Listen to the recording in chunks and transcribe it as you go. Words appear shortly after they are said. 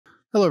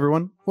Hello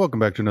everyone, welcome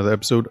back to another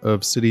episode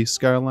of City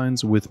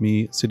Skylines with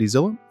me,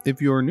 CityZilla.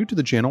 If you're new to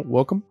the channel,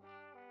 welcome.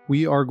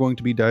 We are going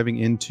to be diving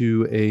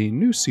into a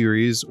new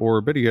series,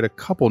 or better yet, a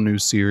couple new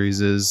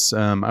series.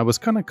 I was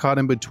kind of caught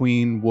in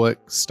between what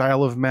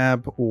style of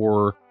map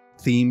or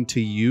theme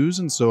to use,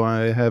 and so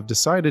I have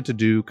decided to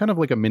do kind of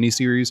like a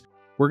mini-series.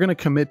 We're going to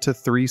commit to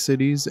 3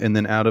 cities, and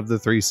then out of the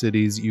 3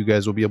 cities, you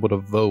guys will be able to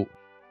vote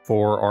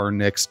for our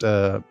next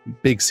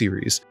big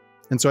series.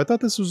 And so I thought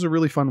this was a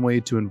really fun way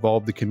to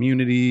involve the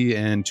community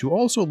and to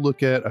also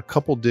look at a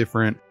couple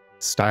different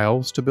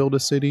styles to build a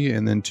city,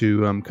 and then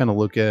to kind of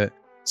look at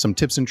some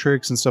tips and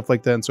tricks and stuff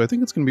like that. And so I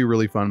think it's going to be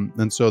really fun.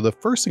 And so the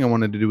first thing I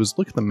wanted to do was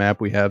look at the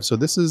map we have. So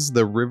this is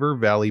the River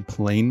Valley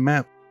Plain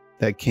map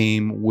that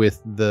came with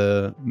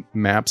the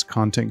Maps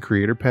Content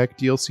Creator Pack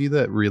DLC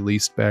that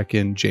released back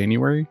in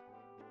January.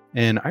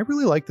 And I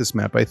really like this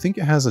map. I think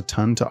it has a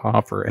ton to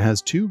offer. It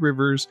has 2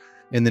 rivers,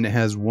 and then it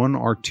has 1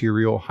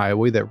 arterial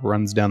highway that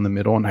runs down the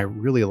middle, and I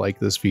really like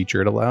this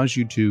feature. It allows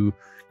you to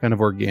kind of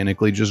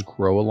organically just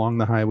grow along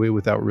the highway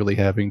without really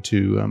having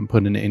to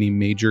put in any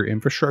major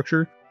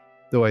infrastructure.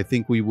 Though I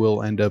think we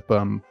will end up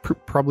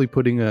probably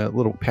putting a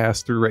little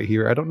pass-through right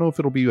here. I don't know if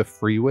it'll be a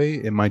freeway.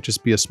 It might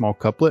just be a small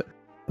couplet,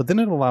 but then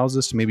it allows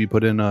us to maybe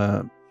put in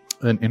an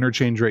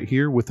interchange right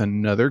here with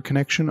another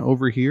connection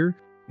over here,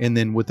 and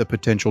then with a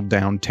potential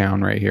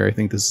downtown right here. I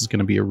think this is going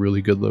to be a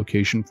really good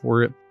location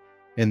for it.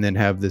 And then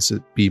have this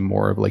be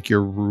more of like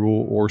your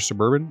rural or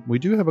suburban. We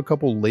do have a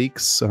couple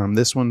lakes.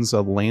 This one's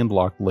a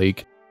landlocked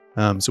lake.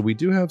 So we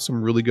do have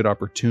some really good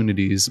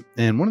opportunities.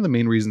 And one of the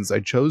main reasons I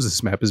chose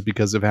this map is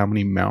because of how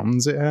many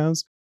mountains it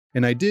has.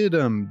 And I did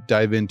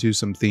dive into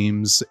some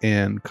themes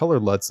and color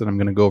LUTs that I'm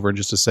going to go over in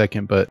just a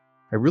second. But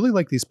I really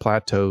like these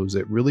plateaus.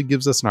 It really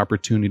gives us an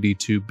opportunity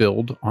to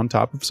build on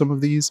top of some of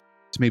these,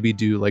 to maybe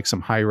do like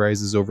some high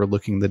rises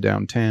overlooking the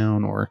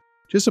downtown, or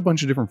just a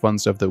bunch of different fun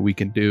stuff that we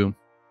can do.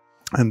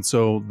 And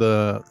so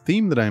the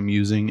theme that I'm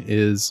using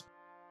is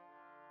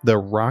the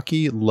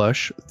Rocky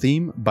Lush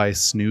theme by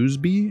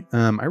Snoozebee.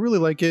 I really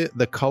like it.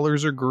 The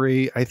colors are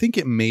great. I think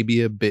it may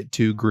be a bit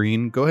too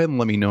green. Go ahead and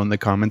let me know in the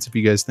comments if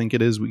you guys think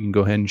it is. We can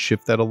go ahead and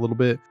shift that a little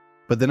bit.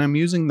 But then I'm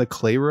using the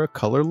Clara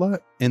color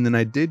LUT, and then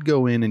I did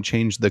go in and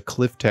change the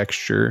cliff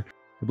texture.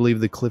 I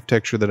believe the cliff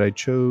texture that I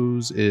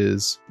chose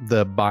is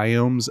the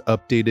Biomes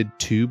Updated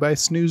 2 by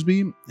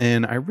Snoozebee,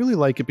 and I really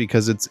like it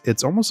because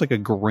it's almost like a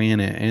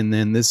granite, and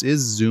then this is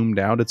zoomed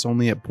out. It's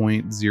only at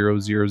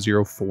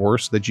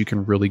 0.0004, so that you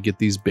can really get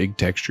these big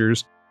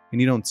textures,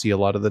 and you don't see a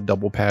lot of the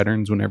double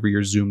patterns whenever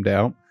you're zoomed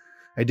out.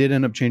 I did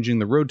end up changing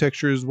the road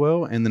texture as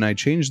well, and then I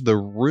changed the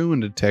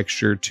ruined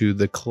texture to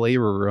the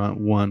Clara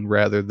one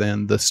rather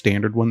than the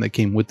standard one that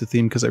came with the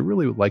theme, because I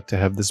really would like to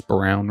have this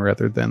brown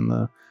rather than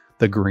the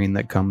green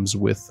that comes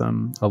with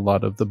a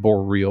lot of the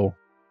Boreal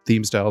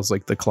theme styles.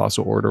 Like the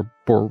Colossal Order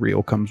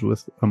Boreal comes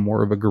with a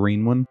more of a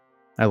green one.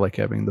 I like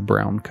having the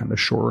brown kind of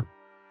shore.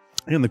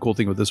 And the cool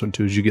thing with this one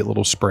too is you get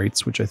little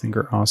sprites, which I think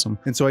are awesome.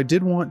 And so I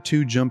did want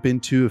to jump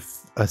into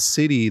a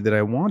city that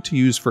I want to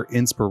use for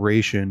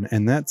inspiration,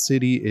 and that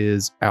city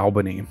is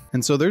Albany.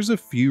 And so there's a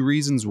few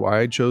reasons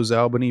why I chose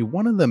Albany.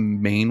 One of the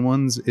main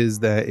ones is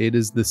that it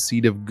is the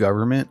seat of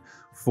government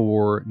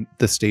for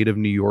the state of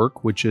New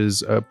York, which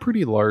is a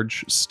pretty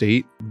large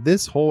state.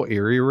 This whole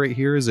area right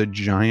here is a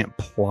giant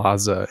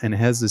plaza, and it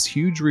has this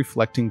huge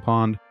reflecting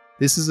pond.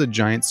 This is a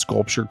giant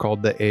sculpture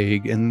called the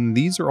Egg, and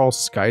these are all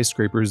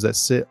skyscrapers that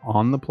sit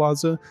on the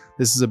plaza.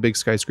 This is a big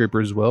skyscraper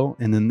as well,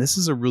 and then this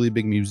is a really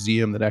big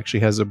museum that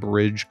actually has a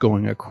bridge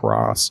going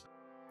across.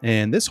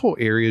 And this whole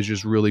area is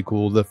just really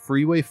cool. The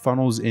freeway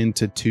funnels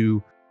into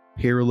 2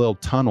 parallel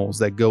tunnels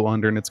that go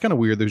under, and it's kind of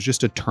weird. There's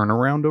just a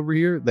turnaround over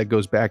here that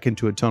goes back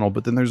into a tunnel,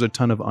 but then there's a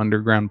ton of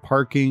underground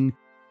parking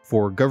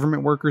for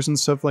government workers and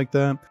stuff like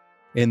that.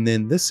 And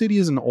then this city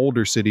is an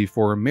older city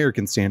for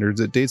American standards.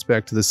 It dates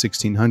back to the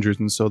 1600s,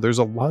 and so there's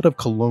a lot of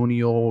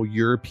colonial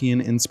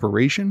European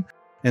inspiration.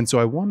 And so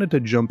I wanted to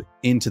jump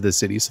into the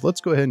city, so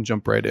let's go ahead and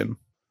jump right in.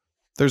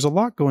 There's a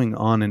lot going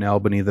on in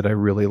Albany that I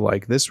really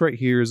like. This right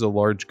here is a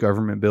large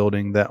government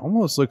building that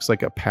almost looks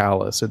like a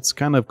palace. It's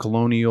kind of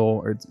colonial,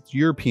 or it's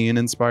European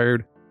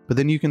inspired, but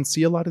then you can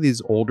see a lot of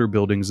these older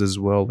buildings as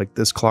well, like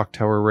this clock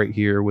tower right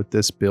here with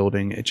this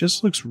building. It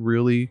just looks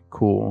really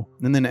cool.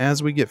 And then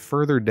as we get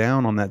further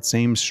down on that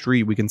same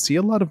street, we can see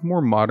a lot of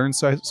more modern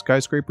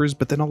skyscrapers,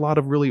 but then a lot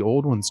of really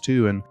old ones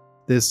too. And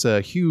this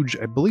huge,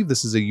 I believe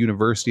this is a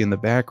university in the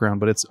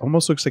background, but it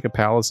almost looks like a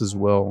palace as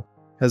well.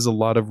 Has a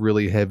lot of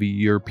really heavy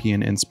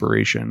European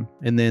inspiration.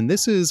 And then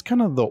this is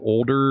kind of the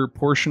older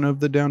portion of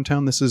the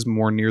downtown. This is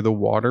more near the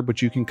water,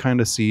 but you can kind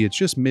of see it's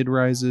just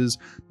mid-rises.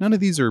 None of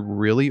these are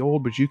really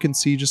old, but you can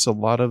see just a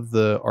lot of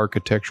the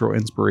architectural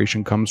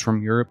inspiration comes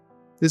from Europe.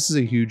 This is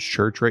a huge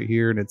church right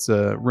here, and it's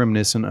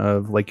reminiscent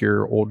of like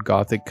your old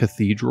Gothic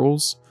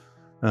cathedrals.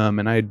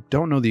 And I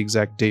don't know the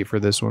exact date for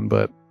this one,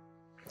 but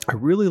I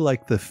really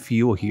like the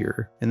feel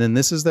here. And then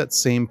this is that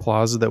same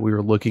plaza that we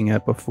were looking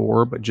at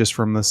before, but just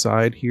from the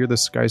side here, the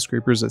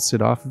skyscrapers that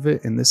sit off of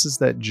it. And this is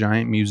that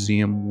giant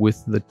museum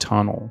with the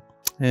tunnel.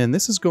 And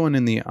this is going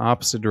in the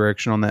opposite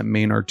direction on that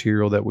main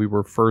arterial that we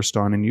were first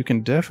on. And you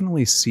can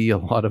definitely see a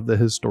lot of the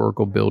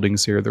historical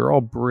buildings here. They're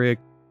all brick.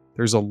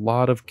 There's a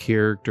lot of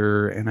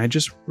character, and I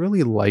just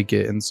really like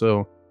it. And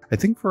so I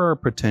think for our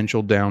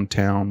potential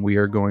downtown, we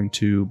are going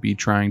to be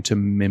trying to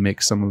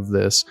mimic some of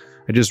this.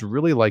 I just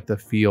really like the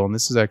feel. And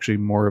this is actually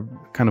more of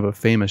kind of a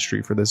famous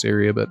street for this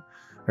area, but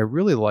I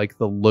really like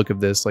the look of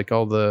this, like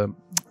all the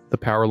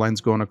power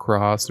lines going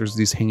across. There's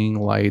these hanging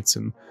lights,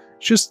 and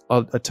it's just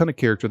a ton of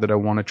character that I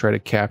want to try to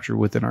capture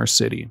within our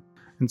city.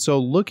 And so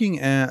looking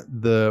at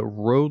the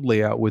road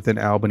layout within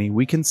Albany,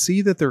 we can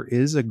see that there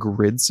is a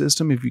grid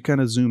system. If you kind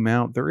of zoom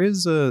out, there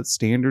is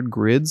standard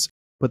grids,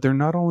 but they're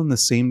not all in the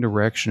same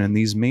direction. And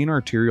these main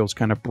arterials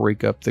kind of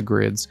break up the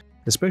grids,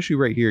 especially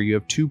right here. You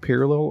have two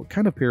parallel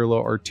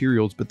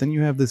arterials, but then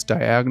you have this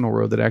diagonal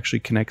road that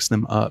actually connects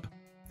them up.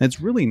 And it's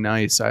really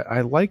nice.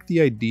 I like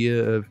the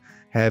idea of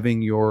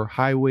having your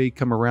highway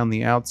come around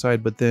the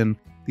outside, but then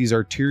these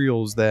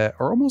arterials that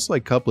are almost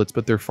like couplets,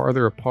 but they're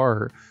farther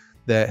apart,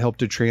 that help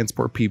to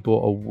transport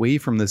people away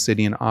from the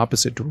city in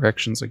opposite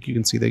directions. Like you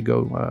can see they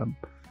go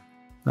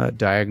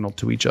diagonal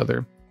to each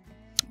other.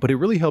 But it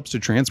really helps to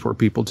transport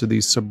people to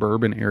these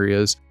suburban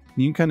areas.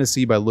 And you can kind of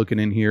see by looking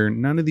in here,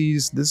 none of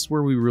these, this is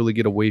where we really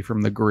get away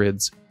from the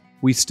grids.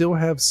 We still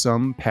have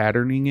some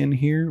patterning in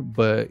here,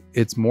 but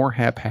it's more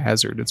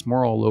haphazard. It's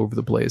more all over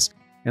the place.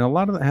 And a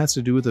lot of that has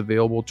to do with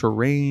available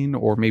terrain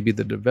or maybe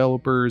the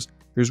developers.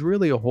 There's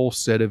really a whole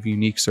set of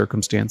unique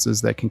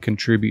circumstances that can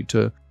contribute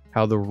to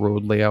how the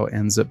road layout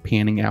ends up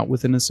panning out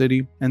within a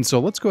city. And so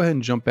let's go ahead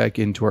and jump back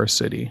into our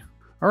city.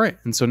 All right,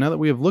 and so now that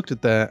we have looked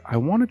at that, I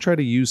want to try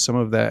to use some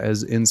of that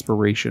as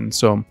inspiration.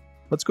 So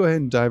let's go ahead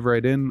and dive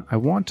right in. I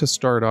want to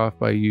start off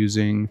by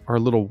using our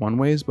little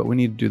one-ways, but we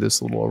need to do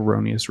this little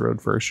erroneous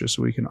road first just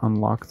so we can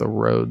unlock the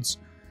roads.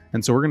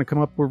 And so we're going to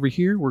come up over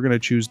here. We're going to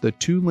choose the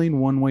 2-lane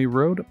one-way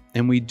road.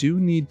 And we do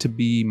need to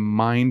be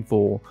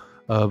mindful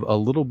of a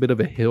little bit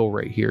of a hill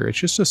right here. It's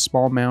just a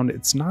small mound.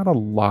 It's not a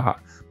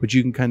lot, but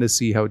you can kind of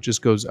see how it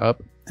just goes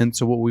up. And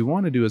so what we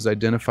want to do is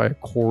identify a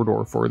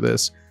corridor for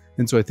this.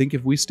 And so I think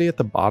if we stay at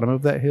the bottom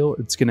of that hill,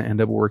 it's going to end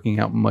up working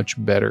out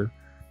much better.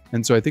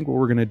 And so I think what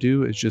we're going to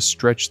do is just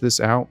stretch this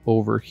out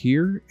over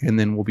here, and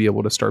then we'll be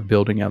able to start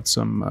building out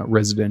some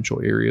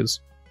residential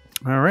areas.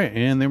 All right,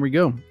 and there we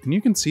go. And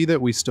you can see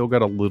that we still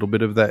got a little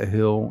bit of that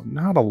hill,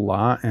 not a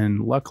lot,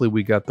 and luckily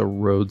we got the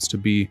roads to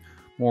be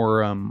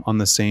more on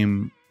the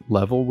same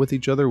level with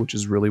each other, which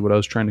is really what I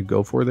was trying to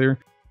go for there.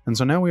 And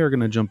so now we are going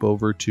to jump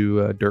over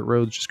to dirt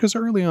roads, just because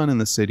early on in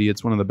the city,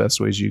 it's one of the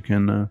best ways you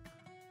can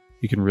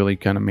really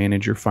kind of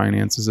manage your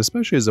finances,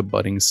 especially as a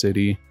budding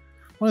city.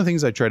 One of the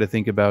things I try to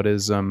think about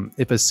is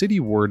if a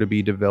city were to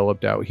be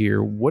developed out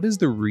here, what is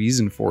the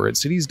reason for it?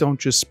 Cities don't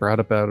just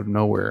sprout up out of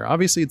nowhere.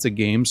 Obviously, it's a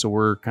game, so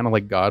we're kind of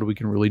like God. We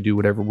can really do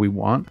whatever we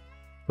want.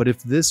 But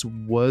if this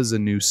was a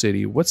new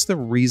city, what's the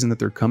reason that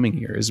they're coming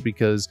here? Is it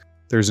because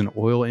there's an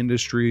oil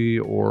industry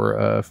or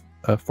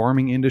a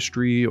farming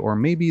industry, or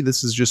maybe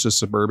this is just a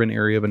suburban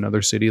area of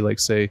another city, like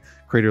say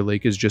Crater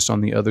Lake is just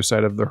on the other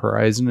side of the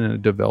horizon and a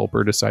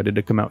developer decided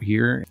to come out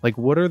here? Like,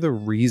 what are the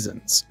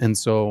reasons? And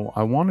so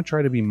I want to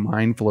try to be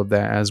mindful of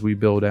that as we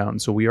build out.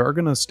 And so we are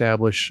going to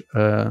establish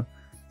an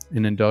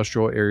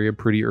industrial area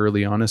pretty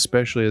early on,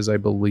 especially as I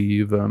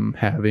believe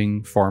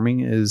having farming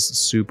is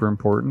super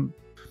important.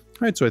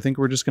 All right, so I think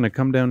we're just going to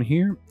come down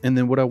here, and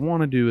then what I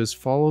want to do is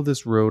follow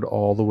this road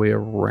all the way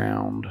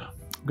around.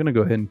 I'm going to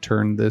go ahead and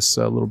turn this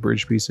little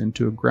bridge piece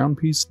into a ground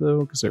piece,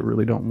 though, because I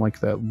really don't like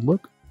that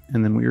look.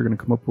 And then we are going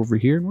to come up over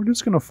here, and we're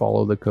just going to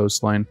follow the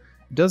coastline.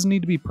 It doesn't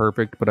need to be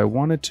perfect, but I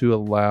wanted to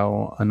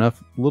allow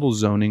enough little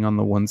zoning on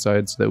the one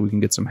side so that we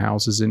can get some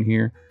houses in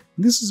here.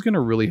 And this is going to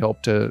really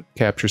help to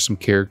capture some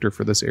character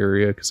for this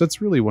area, because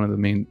that's really one of the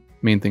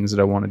main things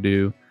that I want to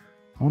do.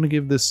 I want to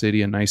give this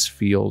city a nice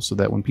feel so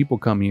that when people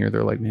come here,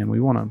 they're like, man, we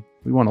want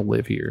to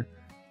live here.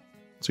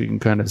 So you can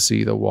kind of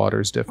see the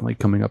water's definitely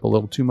coming up a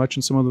little too much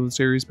in some of those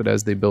areas, but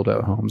as they build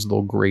out homes,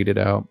 they'll grade it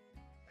out.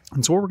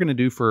 And so what we're going to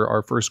do for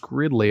our first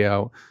grid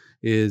layout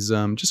is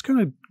just kind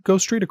of go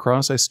straight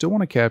across. I still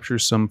want to capture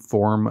some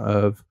form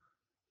of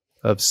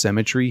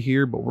symmetry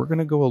here, but we're going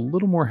to go a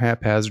little more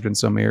haphazard in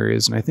some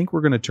areas. And I think we're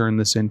going to turn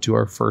this into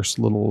our first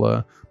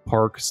little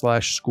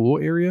park/school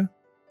area.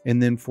 And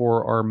then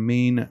for our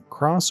main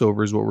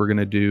crossovers, what we're going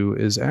to do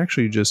is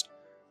actually just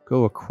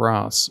go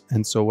across.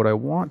 And so what I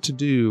want to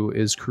do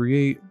is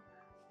create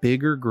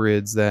bigger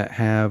grids that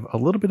have a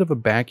little bit of a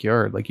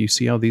backyard. Like you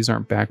see how these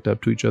aren't backed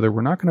up to each other.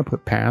 We're not going to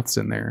put paths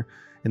in there.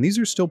 And these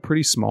are still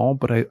pretty small,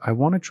 but I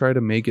want to try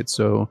to make it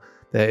so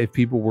that if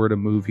people were to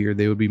move here,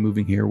 they would be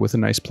moving here with a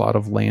nice plot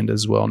of land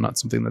as well, not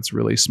something that's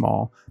really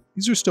small.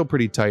 These are still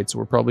pretty tight, so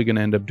we're probably going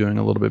to end up doing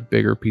a little bit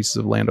bigger pieces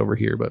of land over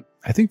here, but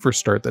I think for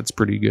start, that's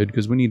pretty good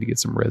because we need to get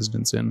some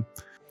residents in.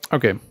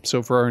 Okay,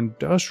 so for our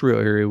industrial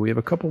area, we have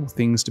a couple of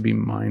things to be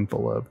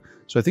mindful of.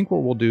 So I think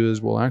what we'll do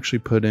is we'll actually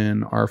put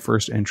in our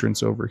first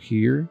entrance over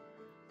here,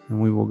 and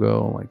we will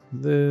go like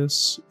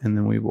this, and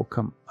then we will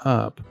come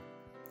up,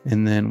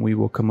 and then we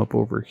will come up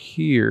over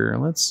here.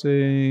 Let's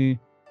say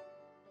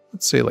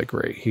let's say like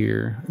right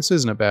here. This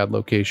isn't a bad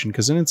location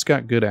because then it's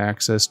got good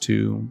access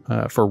to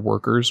for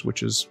workers,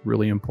 which is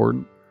really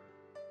important.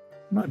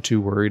 I'm not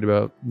too worried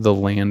about the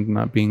land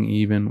not being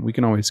even. We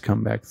can always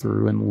come back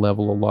through and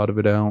level a lot of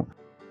it out.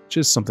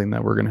 Just something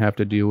that we're going to have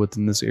to deal with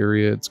in this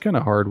area. It's kind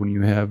of hard when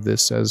you have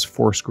this as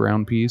forced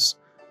ground piece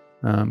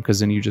because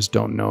then you just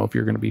don't know if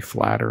you're going to be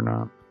flat or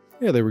not.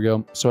 Yeah, there we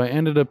go. So I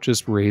ended up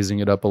just raising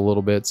it up a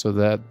little bit so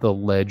that the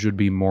ledge would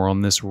be more on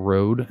this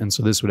road. And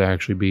so this would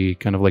actually be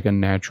kind of like a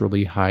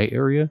naturally high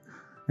area.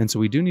 And so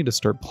we do need to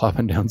start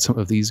plopping down some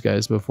of these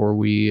guys before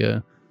we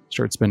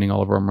start spending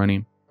all of our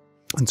money.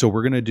 And so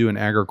we're going to do an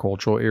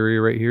agricultural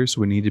area right here. So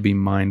we need to be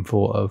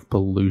mindful of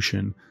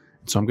pollution.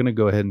 So I'm going to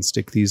go ahead and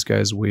stick these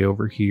guys way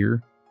over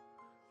here.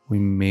 We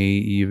may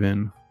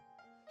even...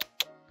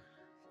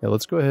 Yeah,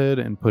 let's go ahead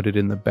and put it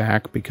in the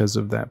back because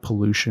of that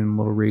pollution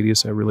little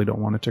radius. I really don't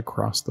want it to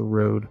cross the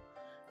road.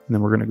 And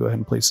then we're going to go ahead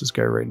and place this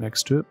guy right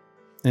next to it.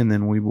 And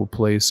then we will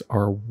place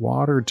our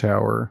water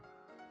tower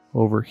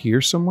over here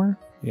somewhere.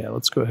 Yeah,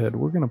 let's go ahead.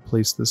 We're going to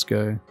place this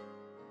guy.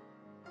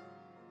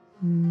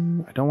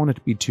 I don't want it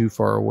to be too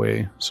far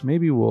away. So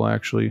maybe we'll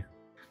actually...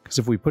 Because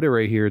if we put it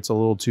right here, it's a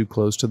little too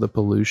close to the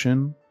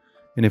pollution.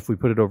 And if we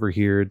put it over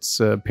here, it's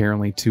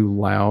apparently too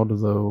loud,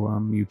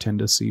 though you tend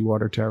to see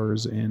water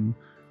towers in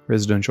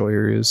residential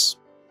areas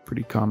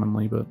pretty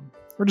commonly, but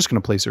we're just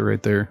going to place it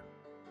right there.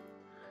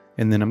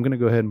 And then I'm going to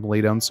go ahead and lay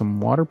down some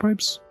water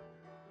pipes.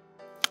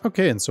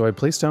 Okay, and so I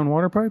placed down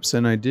water pipes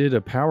and I did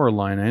a power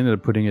line. I ended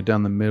up putting it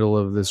down the middle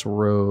of this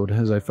road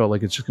as I felt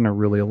like it's just going to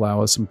really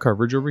allow us some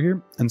coverage over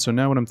here. And so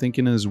now what I'm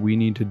thinking is we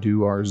need to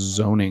do our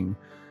zoning.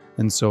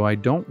 And so I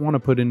don't want to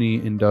put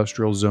any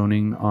industrial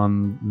zoning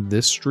on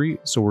this street.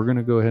 So we're going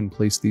to go ahead and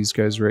place these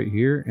guys right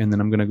here. And then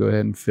I'm going to go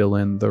ahead and fill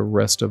in the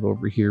rest of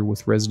over here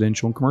with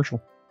residential and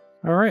commercial.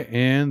 All right,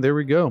 and there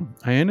we go.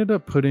 I ended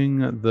up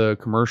putting the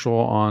commercial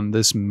on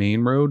this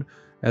main road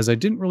as I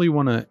didn't really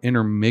want to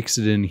intermix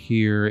it in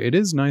here. It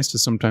is nice to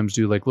sometimes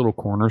do like little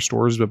corner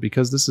stores, but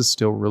because this is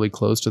still really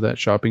close to that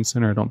shopping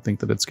center, I don't think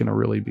that it's going to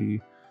really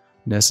be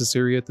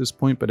necessary at this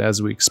point. But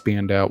as we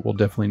expand out, we'll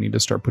definitely need to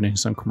start putting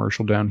some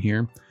commercial down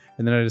here.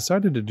 And then I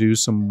decided to do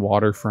some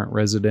waterfront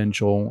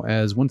residential,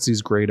 as once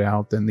these grade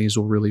out, then these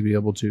will really be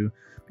able to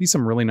be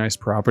some really nice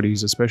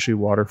properties, especially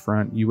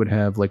waterfront. You would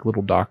have like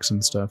little docks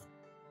and stuff.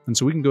 And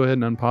so we can go ahead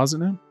and unpause it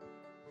now.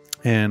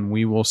 And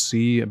we will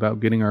see about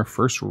getting our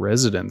first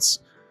residence.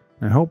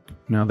 I hope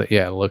now that,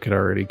 yeah, look, it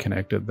already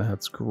connected.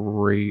 That's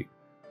great.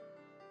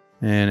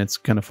 And it's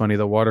kind of funny,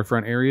 the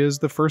waterfront area is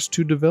the first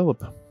to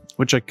develop,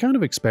 which I kind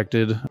of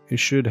expected. It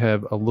should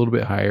have a little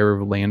bit higher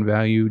of land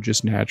value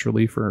just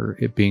naturally for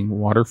it being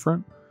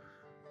waterfront.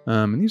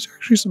 And these are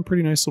actually some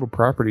pretty nice little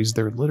properties.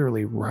 They're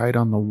literally right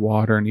on the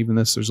water. And even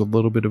this, there's a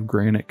little bit of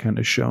granite kind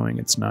of showing.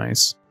 It's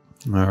nice.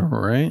 All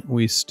right,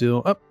 we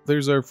still up.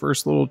 There's our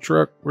first little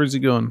truck. Where's he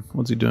going?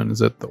 What's he doing? Is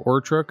that the ore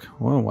truck?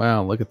 Oh,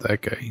 wow, look at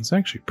that guy. He's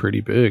actually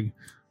pretty big.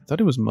 I thought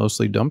it was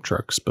mostly dump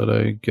trucks, but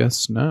I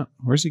guess not.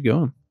 Where's he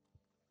going?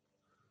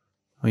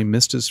 Oh, he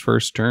missed his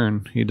first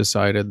turn. He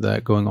decided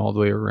that going all the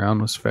way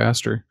around was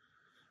faster.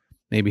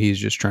 Maybe he's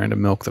just trying to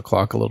milk the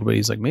clock a little bit.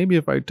 He's like, maybe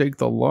if I take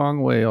the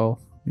long way,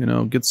 I'll, you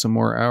know, get some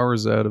more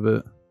hours out of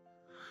it.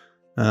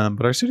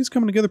 But our city's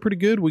coming together pretty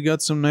good. We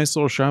got some nice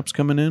little shops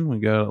coming in. We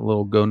got a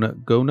little Go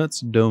Nuts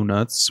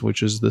Donuts,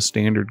 which is the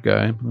standard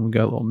guy. And we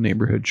got a little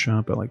neighborhood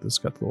shop. I like this.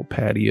 Got the little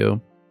patio.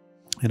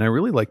 And I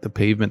really like the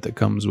pavement that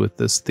comes with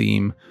this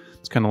theme.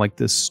 It's kind of like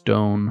this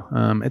stone.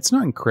 It's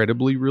not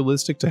incredibly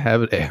realistic to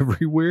have it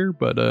everywhere,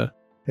 but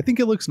I think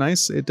it looks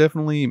nice. It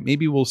definitely,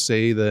 maybe we'll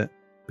say that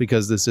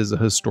because this is a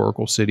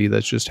historical city,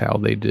 that's just how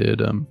they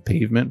did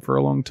pavement for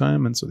a long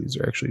time. And so these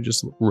are actually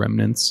just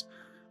remnants.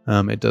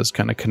 It does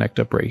kind of connect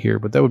up right here,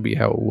 but that would be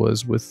how it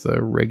was with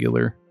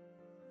regular.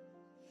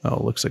 Oh,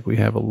 it looks like we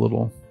have a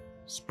little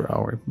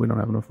sprout. We don't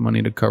have enough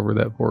money to cover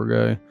that poor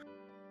guy.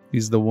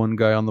 He's the one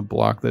guy on the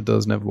block that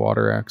doesn't have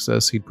water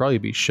access. He'd probably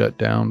be shut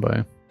down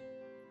by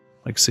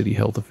like city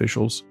health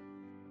officials.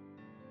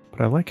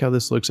 But I like how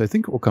this looks. I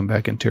think we'll come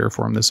back and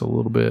terraform this a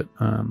little bit.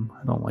 I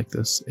don't like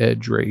this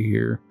edge right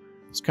here.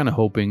 I was kind of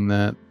hoping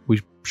that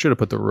we should have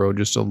put the road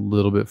just a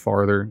little bit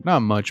farther.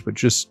 Not much, but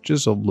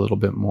just a little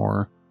bit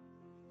more.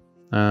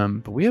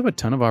 But we have a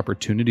ton of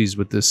opportunities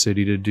with this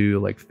city to do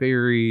like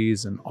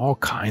ferries and all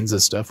kinds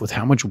of stuff with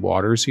how much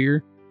water's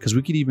here. Because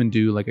we could even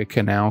do like a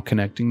canal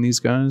connecting these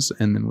guys,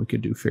 and then we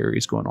could do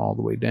ferries going all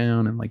the way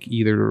down in like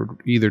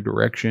either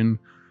direction.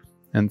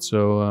 And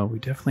so we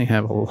definitely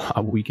have a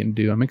lot we can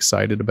do. I'm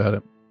excited about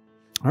it.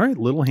 All right,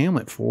 Little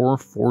Hamlet,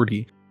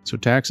 440. So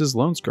taxes,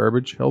 loans,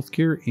 garbage,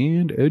 healthcare,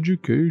 and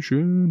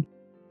education.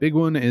 Big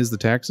one is the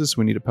taxes.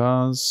 We need to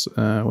pause.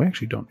 We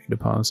actually don't need to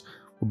pause.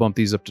 We'll bump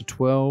these up to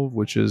 12,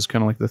 which is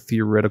kind of like the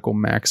theoretical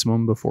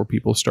maximum before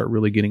people start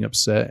really getting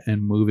upset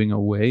and moving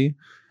away.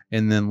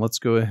 And then let's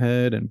go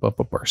ahead and bump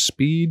up our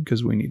speed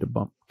because we need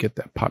to get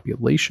that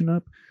population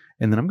up.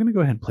 And then I'm going to go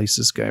ahead and place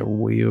this guy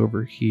way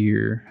over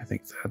here. I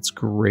think that's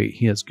great.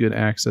 He has good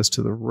access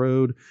to the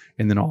road.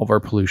 And then all of our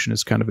pollution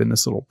is kind of in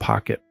this little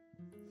pocket.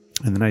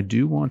 And then I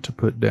do want to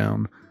put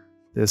down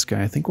this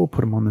guy. I think we'll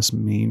put him on this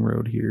main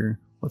road here.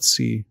 Let's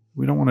see.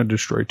 We don't want to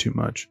destroy too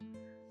much.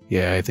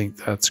 Yeah, I think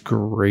that's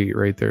great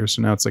right there.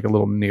 So now it's like a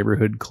little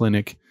neighborhood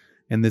clinic.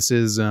 And this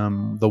is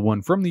the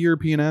one from the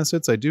European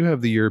assets. I do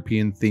have the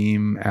European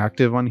theme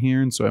active on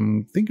here, and so I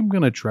think I'm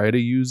going to try to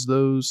use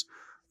those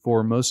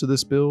for most of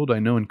this build. I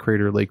know in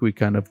Crater Lake we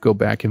kind of go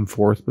back and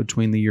forth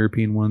between the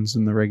European ones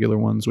and the regular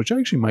ones, which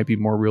actually might be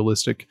more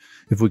realistic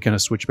if we kind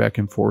of switch back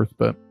and forth,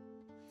 but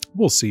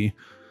we'll see.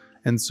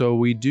 And so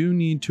we do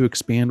need to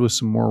expand with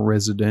some more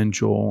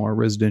residential. Our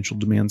residential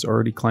demand's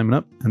already climbing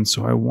up, and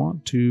so I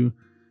want to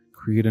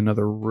create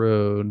another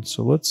road.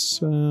 So let's,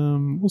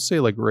 we'll say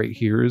like right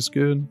here is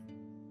good.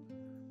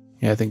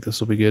 Yeah, I think this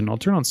will be good. And I'll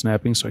turn on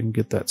snapping so I can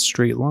get that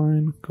straight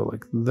line. Go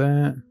like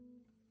that.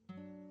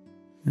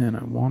 And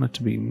I want it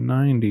to be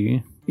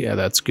 90. Yeah,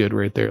 that's good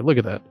right there. Look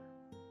at that.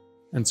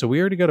 And so we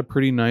already got a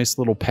pretty nice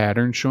little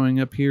pattern showing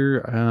up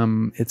here.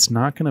 It's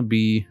not going to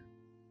be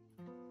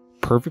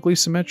perfectly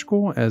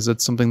symmetrical, as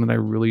it's something that I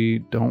really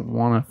don't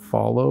want to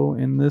follow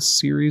in this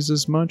series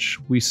as much.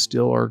 We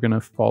still are going to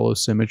follow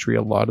symmetry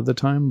a lot of the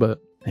time,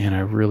 but man,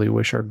 I really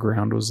wish our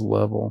ground was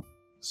level.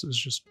 This is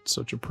just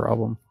such a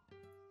problem.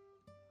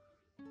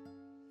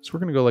 So we're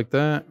going to go like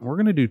that. We're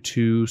going to do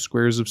 2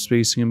 squares of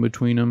spacing in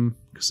between them,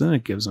 because then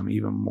it gives them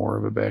even more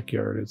of a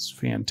backyard. It's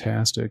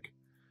fantastic.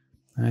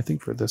 And I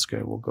think for this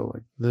guy, we'll go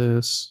like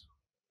this.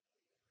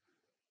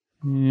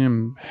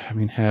 And, I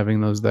mean,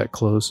 having those that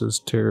close is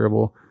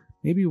terrible.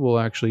 Maybe we'll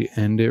actually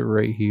end it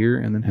right here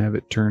and then have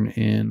it turn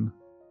in.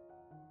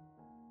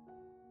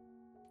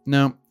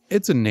 Now,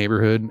 it's a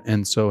neighborhood,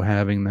 and so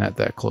having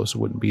that close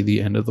wouldn't be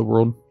the end of the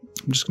world.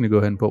 I'm just going to go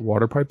ahead and put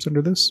water pipes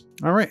under this.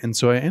 All right, and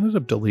so I ended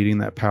up deleting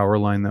that power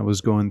line that was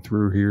going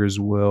through here as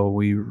well.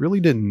 We really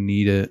didn't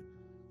need it,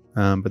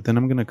 but then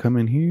I'm going to come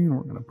in here and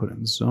we're going to put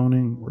in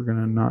zoning. We're going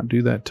to not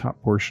do that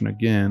top portion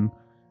again,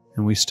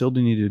 and we still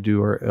do need to do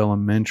our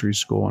elementary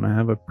school, and I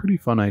have a pretty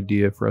fun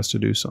idea for us to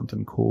do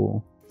something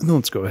cool. And then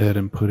let's go ahead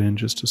and put in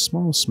just a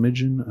small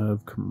smidgen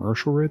of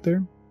commercial right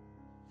there.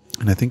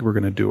 And I think we're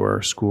going to do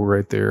our school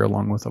right there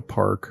along with a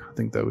park. I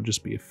think that would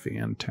just be a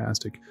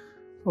fantastic...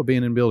 Oh,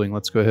 abandoned building.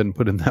 Let's go ahead and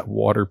put in that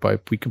water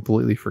pipe. We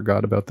completely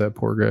forgot about that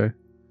poor guy.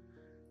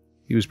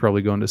 He was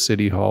probably going to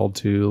City Hall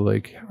too.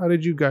 Like, how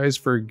did you guys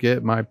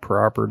forget my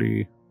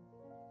property?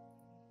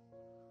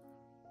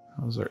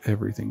 How's our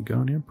everything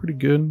going? Yeah, pretty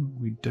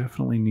good. We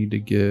definitely need to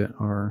get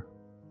our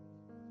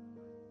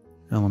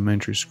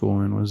elementary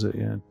school in. Was it?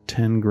 Yeah,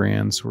 10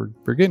 grand. So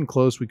we're getting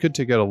close. We could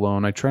take out a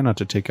loan. I try not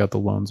to take out the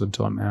loans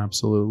until I'm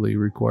absolutely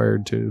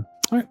required to.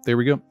 All right, there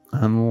we go.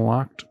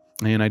 Unlocked.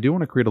 And I do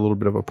want to create a little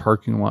bit of a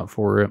parking lot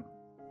for it.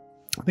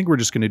 I think we're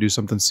just going to do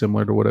something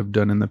similar to what I've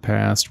done in the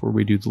past, where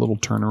we do the little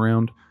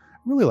turnaround. I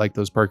really like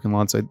those parking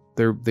lots.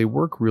 They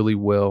work really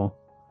well,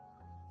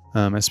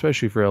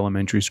 especially for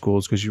elementary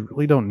schools, because you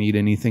really don't need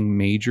anything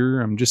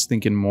major. I'm just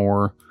thinking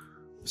more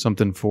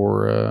something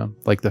for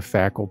like the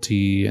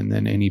faculty, and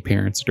then any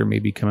parents that are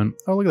maybe coming.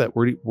 Oh, look at that,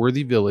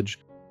 Worthy Village.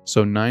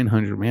 So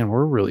 900, man,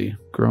 we're really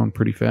growing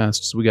pretty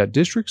fast. So we got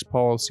districts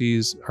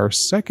policies, our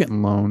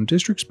second loan,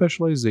 district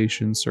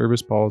specialization,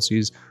 service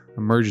policies,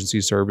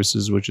 emergency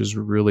services, which is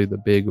really the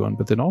big one,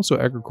 but then also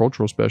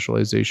agricultural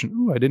specialization.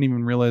 Ooh, I didn't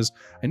even realize,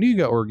 I knew you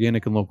got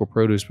organic and local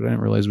produce, but I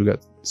didn't realize we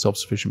got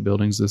self-sufficient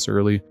buildings this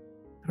early.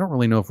 I don't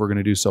really know if we're going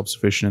to do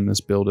self-sufficient in this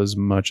build as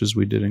much as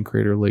we did in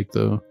Crater Lake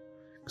though,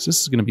 because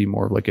this is going to be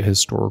more of like a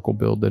historical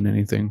build than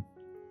anything.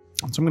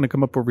 So I'm going to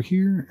come up over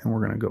here, and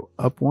we're going to go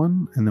up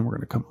one, and then we're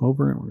going to come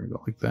over, and we're going to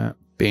go like that.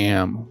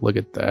 Bam! Look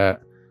at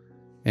that.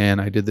 And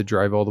I did the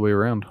drive all the way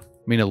around.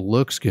 I mean, it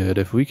looks good.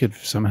 If we could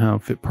somehow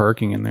fit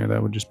parking in there,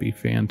 that would just be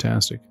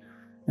fantastic.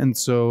 And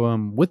so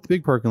with the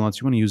big parking lots,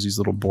 you want to use these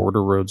little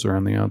border roads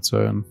around the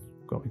outside.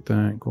 Go like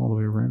that, go all the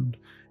way around.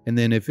 And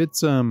then if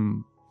it's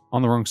on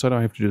the wrong side,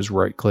 I have to just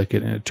right-click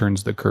it, and it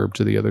turns the curb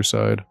to the other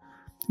side.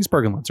 These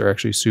parking lots are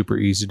actually super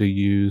easy to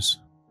use.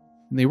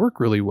 And they work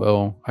really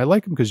well. I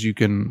like them because you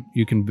can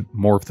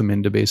morph them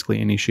into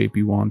basically any shape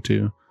you want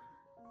to.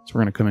 So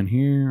we're going to come in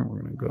here. We're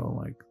going to go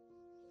like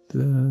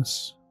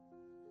this.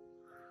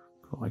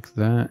 Go like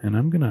that. And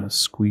I'm going to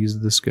squeeze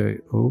this guy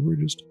over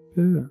just a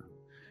bit. And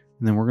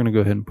then we're going to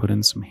go ahead and put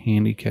in some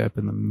handicap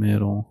in the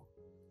middle.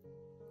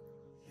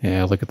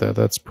 Yeah, look at that.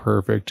 That's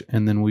perfect.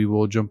 And then we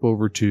will jump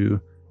over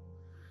to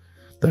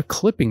the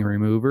clipping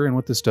remover. And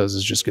what this does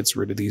is just gets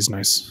rid of these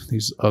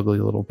ugly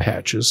little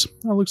patches.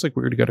 Oh, looks like we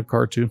already got a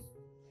car too.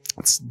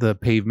 The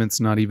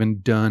pavement's not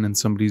even done, and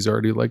somebody's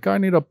already like, I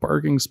need a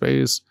parking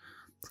space.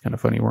 It's kind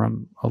of funny. We're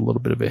on a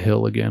little bit of a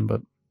hill again,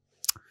 but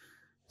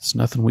it's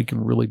nothing we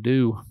can really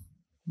do.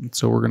 And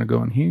so we're going to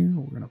go in here.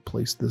 We're going to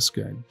place this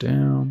guy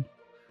down.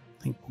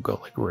 I think we'll go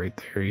like right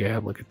there. Yeah,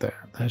 look at that.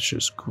 That's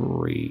just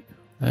great.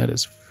 That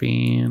is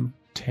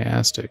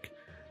fantastic.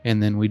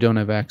 And then we don't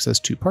have access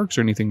to parks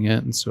or anything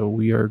yet, and so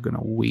we are going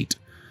to wait.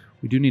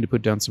 We do need to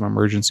put down some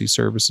emergency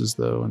services,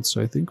 though, and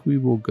so I think we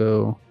will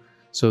go...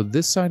 So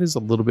this side is a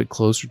little bit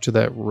closer to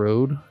that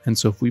road, and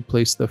so if we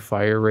place the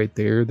fire right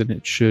there, then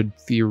it should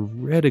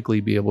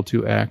theoretically be able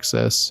to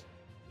access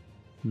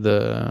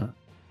the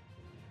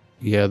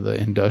yeah, the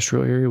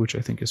industrial area, which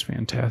I think is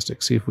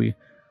fantastic. See if we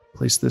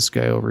place this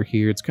guy over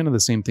here. It's kind of the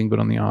same thing, but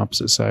on the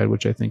opposite side,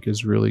 which I think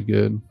is really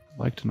good.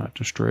 I like to not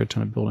destroy a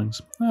ton of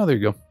buildings. Oh, there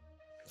you go.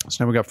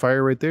 So now we got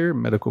fire right there,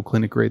 medical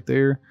clinic right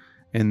there,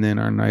 and then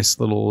our nice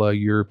little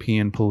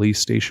European police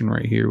station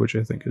right here, which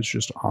I think is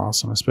just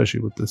awesome, especially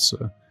with this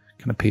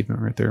kind of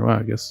pavement right there. Wow,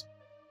 I guess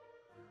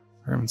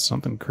we're having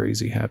something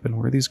crazy happen.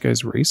 Where are these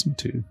guys racing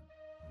to?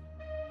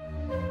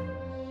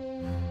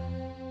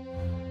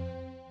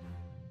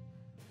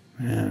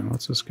 Man,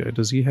 what's this guy?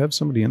 Does he have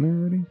somebody in there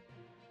already?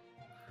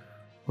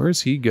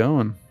 Where's he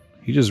going?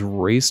 He just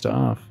raced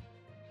off.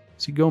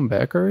 Is he going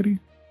back already?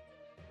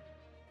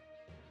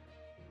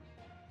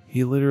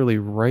 He literally,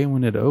 right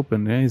when it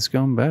opened, yeah, he's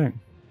going back.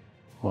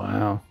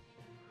 Wow.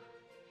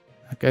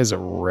 That guy's a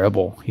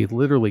rebel. He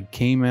literally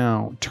came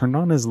out, turned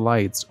on his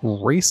lights,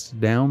 raced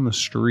down the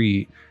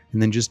street,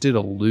 and then just did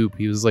a loop.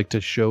 He was like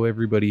to show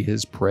everybody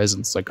his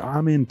presence. Like,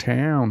 I'm in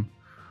town.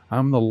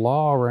 I'm the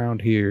law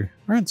around here.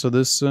 All right, so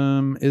this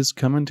is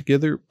coming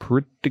together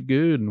pretty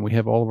good. And we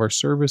have all of our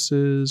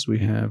services. We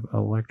have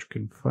electric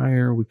and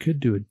fire. We could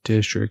do a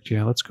district.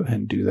 Yeah, let's go ahead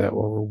and do that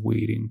while we're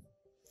waiting.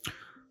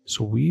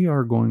 So we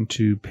are going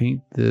to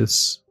paint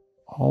this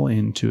all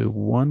into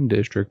one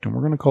district, and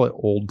we're going to call it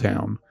Old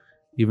Town.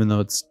 Even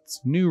though it's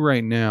new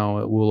right now,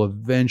 it will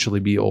eventually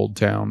be Old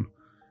Town.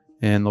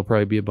 And there'll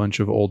probably be a bunch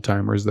of old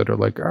timers that are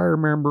like, I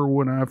remember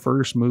when I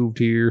first moved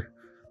here,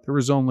 there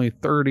was only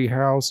 30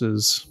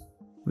 houses.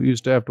 We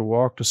used to have to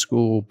walk to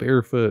school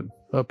barefoot,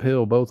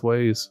 uphill both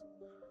ways.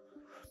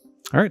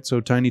 All right, so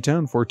tiny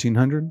town,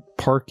 1,400.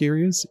 Park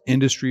areas,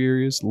 industry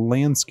areas,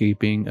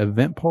 landscaping,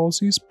 event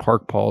policies,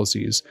 park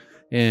policies,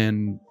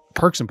 and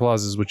parks and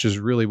plazas, which is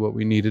really what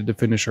we needed to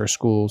finish our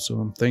school,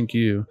 so thank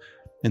you.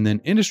 And then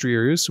industry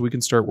areas, so we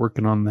can start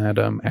working on that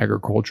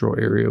agricultural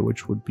area,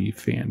 which would be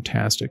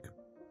fantastic.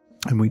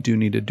 And we do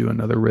need to do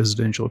another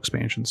residential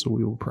expansion, so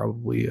we will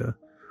probably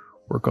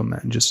work on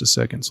that in just a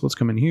second. So let's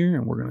come in here,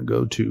 and we're going to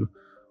go to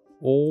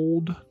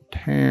Old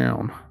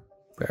Town,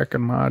 back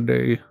in my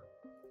day.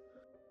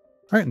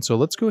 All right, and so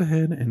let's go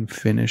ahead and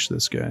finish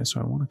this guy. So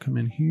I want to come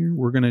in here.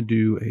 We're going to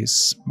do a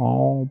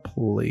small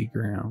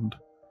playground.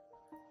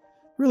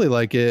 Really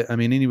like it. I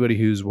mean, anybody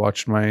who's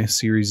watched my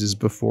series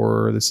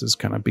before, this is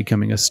kind of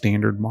becoming a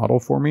standard model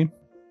for me.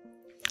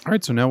 All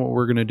right, so now what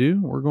we're going to do,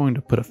 we're going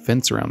to put a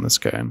fence around this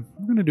guy.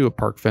 We're going to do a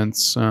park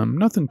fence.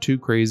 Nothing too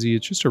crazy.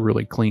 It's just a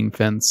really clean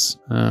fence.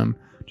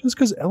 Just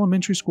because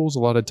elementary schools, a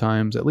lot of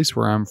times, at least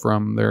where I'm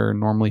from, they're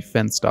normally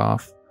fenced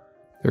off.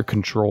 They're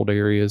controlled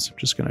areas. I'm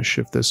just going to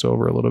shift this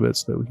over a little bit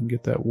so that we can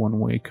get that one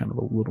way kind of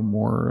a little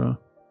more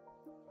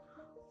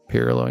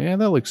parallel. Yeah,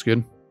 that looks good.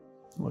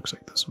 It looks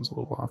like this one's a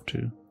little off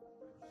too.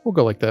 We'll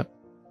go like that.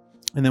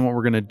 And then what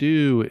we're going to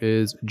do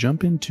is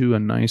jump into a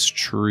nice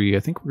tree. I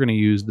think we're going to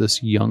use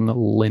this young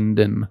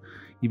linden.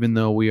 Even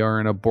though we are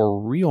in a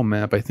Boreal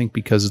map, I think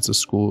because it's a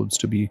school, it's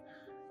to be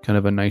kind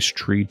of a nice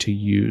tree to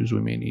use.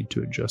 We may need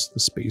to adjust the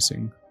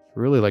spacing. I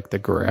really like the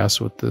grass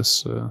with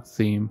this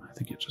theme. I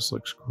think it just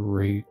looks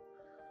great.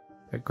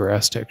 That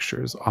grass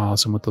texture is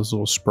awesome with those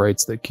little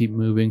sprites that keep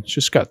moving. It's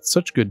just got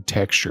such good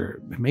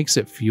texture. It makes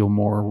it feel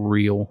more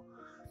real.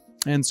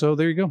 And so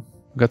there you go.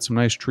 We've got some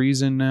nice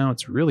trees in now.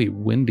 It's really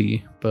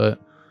windy, but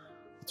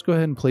let's go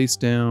ahead and place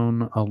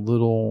down a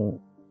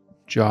little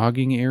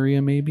jogging area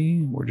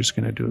maybe. We're just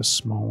going to do a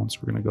small one, so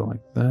we're going to go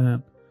like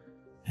that.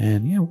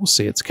 And yeah, we'll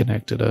say it's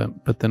connected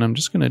up. But then I'm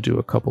just going to do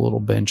a couple little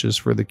benches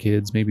for the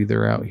kids. Maybe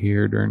they're out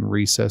here during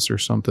recess or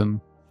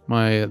something.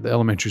 The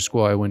elementary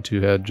school I went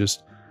to had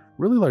just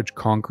really large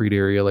concrete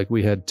area. Like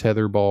we had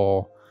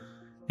tetherball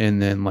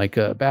and then like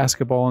a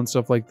basketball and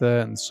stuff like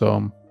that. And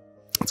so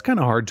it's kind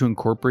of hard to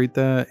incorporate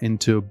that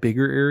into a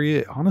bigger area.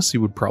 It honestly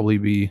would probably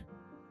be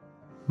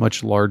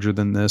much larger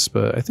than this,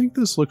 but I think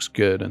this looks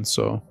good. And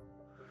so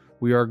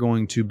we are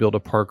going to build a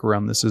park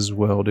around this as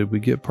well. Did we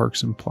get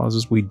parks and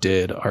plazas? We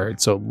did. All right,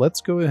 so let's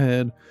go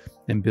ahead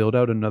and build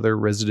out another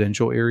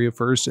residential area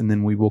first, and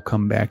then we will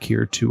come back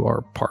here to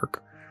our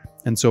park.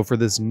 And so for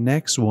this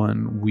next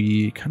one,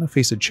 we kind of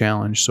face a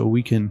challenge. So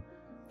we can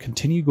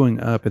continue going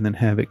up and then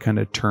have it kind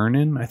of turn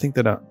in. I think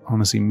that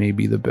honestly may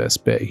be the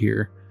best bet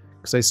here,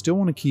 because I still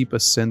want to keep a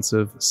sense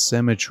of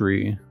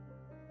symmetry,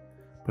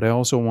 but I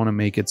also want to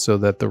make it so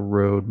that the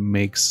road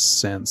makes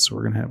sense. So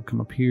we're going to have it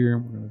come up here.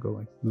 We're going to go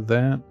like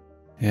that.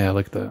 Yeah,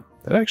 like that.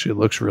 That actually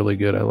looks really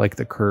good. I like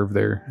the curve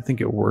there. I think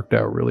it worked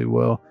out really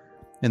well.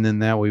 And then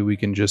that way we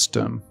can just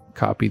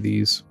copy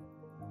these.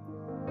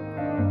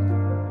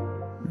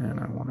 And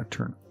I want to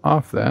turn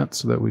off that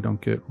so that we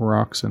don't get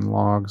rocks and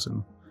logs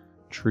and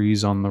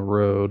trees on the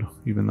road,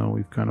 even though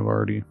we've kind of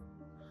already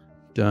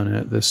done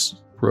it. This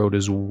road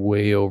is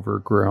way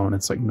overgrown.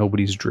 It's like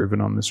nobody's driven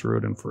on this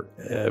road in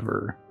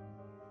forever.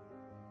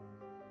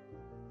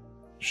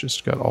 It's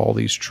just got all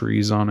these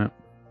trees on it.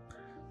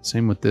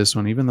 Same with this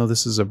one. Even though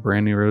this is a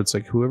brand new road, it's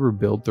like whoever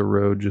built the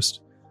road just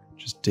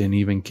didn't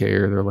even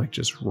care. They're like,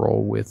 just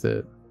roll with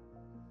it.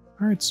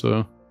 All right,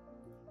 so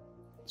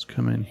let's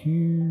come in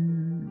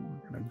here.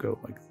 We're gonna go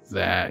like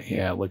that.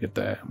 Yeah, look at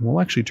that. We'll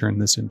actually turn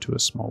this into a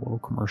small little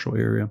commercial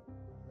area.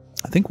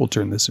 I think we'll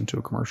turn this into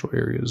a commercial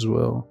area as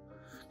well,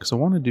 because I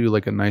want to do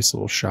like a nice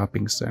little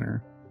shopping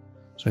center.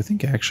 So I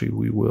think actually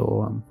we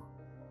will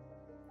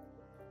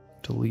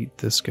delete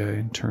this guy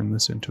and turn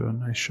this into a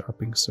nice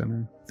shopping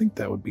center. I think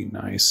that would be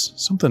nice.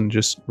 Something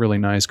just really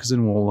nice, because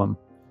then we'll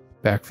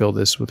backfill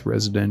this with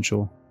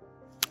residential.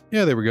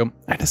 Yeah, there we go.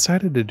 I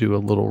decided to do a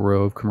little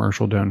row of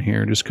commercial down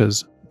here just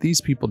because these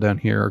people down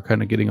here are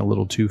kind of getting a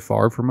little too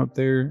far from up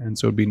there, and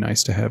so it'd be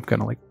nice to have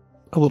kind of like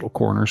a little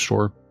corner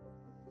store.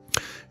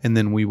 And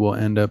then we will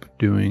end up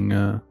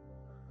doing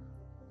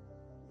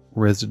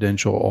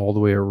residential all the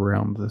way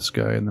around this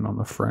guy, and then on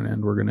the front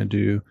end we're going to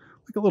do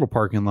like a little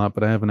parking lot,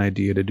 but I have an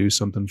idea to do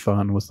something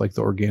fun with like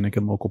the organic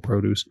and local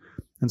produce.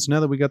 And so now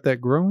that we got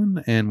that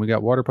growing and we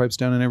got water pipes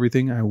down and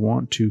everything, I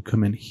want to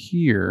come in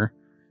here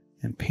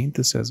and paint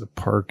this as a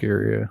park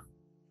area.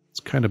 It's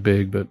kind of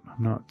big, but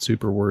I'm not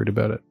super worried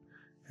about it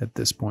at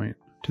this point.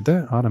 Did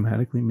that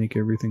automatically make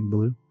everything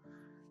blue?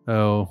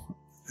 Oh,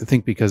 I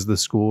think because the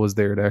school is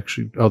there to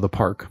actually... Oh, the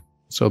park.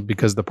 So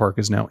because the park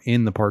is now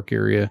in the park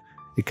area,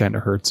 it kind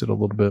of hurts it a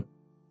little bit.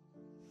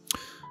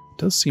 It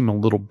does seem a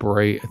little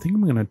bright. I think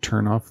I'm going to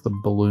turn off the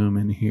bloom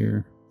in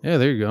here. Yeah,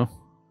 there you go.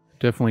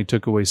 Definitely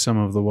took away some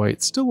of the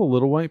white. Still a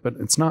little white, but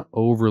it's not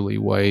overly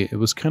white. It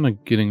was kind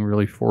of getting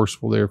really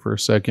forceful there for a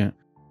second.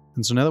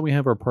 And so now that we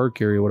have our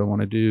park area, what I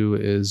want to do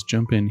is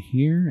jump in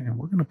here, and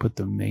we're going to put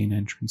the main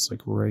entrance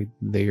like right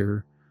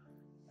there.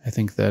 I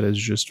think that is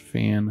just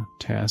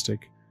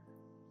fantastic.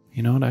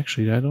 You know what?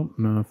 Actually, I don't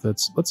know if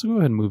that's... Let's go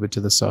ahead and move it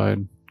to the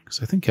side,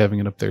 because I think having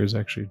it up there is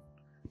actually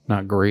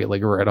not great,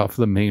 like right off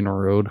the main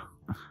road.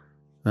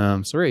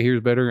 So right here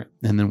is better.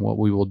 And then what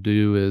we will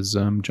do is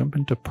jump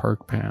into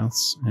park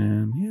paths,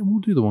 and yeah, we'll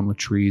do the one with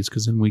trees,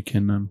 because then we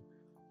can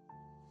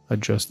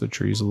adjust the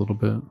trees a little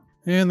bit.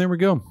 And there we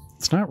go.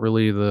 It's not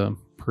really the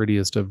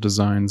prettiest of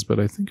designs, but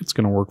I think it's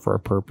going to work for our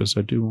purpose.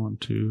 I do want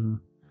to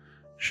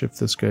shift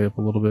this guy up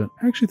a little bit.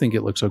 I actually think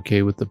it looks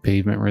okay with the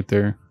pavement right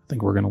there. I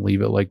think we're going to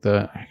leave it like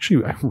that.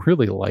 Actually, I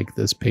really like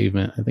this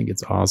pavement. I think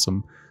it's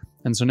awesome.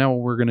 And so now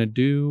what we're going to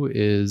do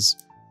is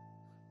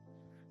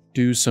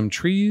do some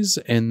trees,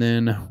 and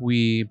then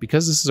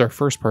because this is our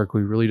first park,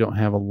 we really don't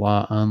have a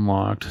lot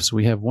unlocked. So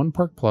we have one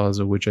park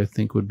plaza, which I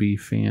think would be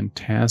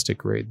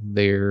fantastic right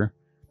there.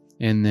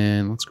 And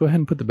then let's go ahead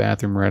and put the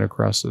bathroom right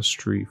across the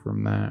street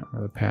from that,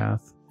 or the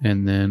path.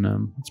 And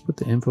then let's put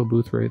the info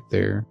booth right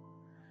there.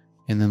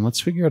 And then let's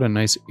figure out a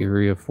nice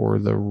area for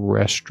the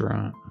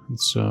restaurant. And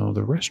so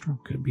the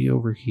restaurant could be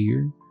over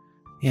here.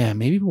 Yeah,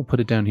 maybe we'll put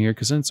it down here,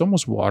 because then it's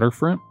almost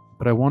waterfront.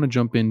 But I want to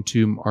jump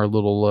into our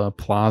little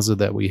plaza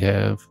that we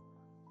have.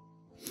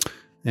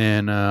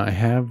 And I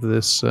have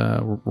this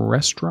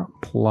restaurant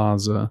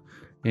plaza.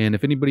 And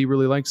if anybody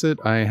really likes it,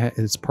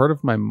 it's part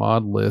of my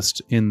mod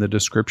list in the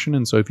description.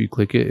 And so if you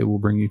click it, it will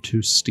bring you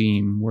to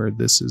Steam, where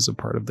this is a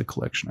part of the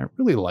collection. I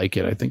really like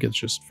it. I think it's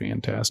just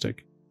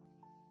fantastic.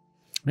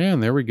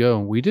 And there we go.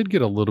 We did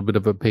get a little bit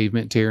of a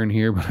pavement tear in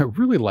here, but I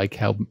really like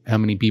how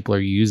many people are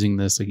using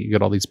this. Like, you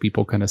got all these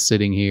people kind of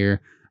sitting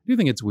here. I do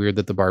think it's weird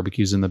that the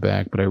barbecue's in the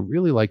back, but I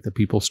really like that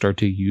people start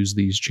to use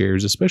these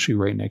chairs, especially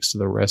right next to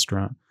the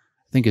restaurant.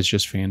 I think it's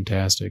just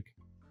fantastic.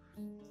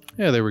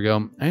 Yeah, there we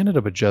go. I ended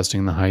up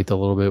adjusting the height a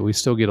little bit. We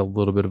still get a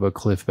little bit of a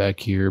cliff back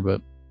here,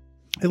 but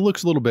it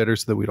looks a little better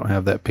so that we don't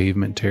have that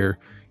pavement tear.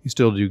 You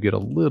still do get a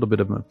little bit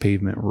of a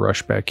pavement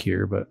rush back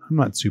here, but I'm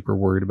not super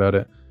worried about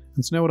it.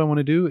 And so now what I want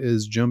to do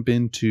is jump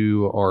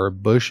into our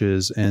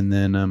bushes, and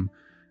then,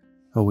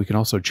 oh, we can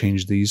also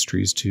change these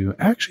trees too.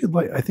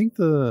 Actually, I think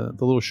the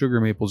little sugar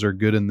maples are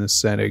good in this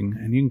setting,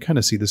 and you can kind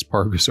of see this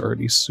park is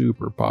already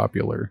super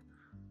popular.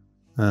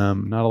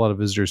 Not a lot of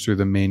visitors through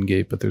the main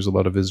gate, but there's a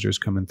lot of visitors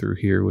coming through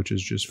here, which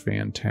is just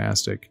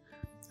fantastic.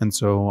 And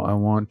so I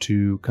want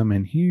to come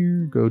in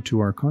here, go to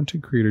our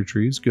content creator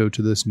trees, go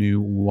to this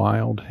new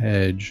wild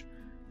hedge.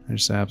 I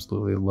just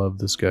absolutely love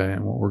this guy.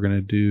 And what we're going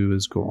to do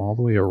is go all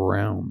the way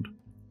around.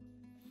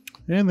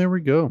 And there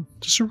we go.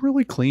 Just a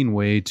really clean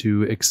way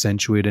to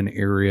accentuate an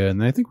area.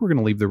 And I think we're going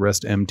to leave the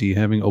rest empty.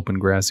 Having open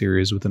grass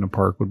areas within a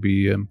park would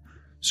be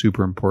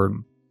super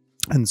important.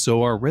 And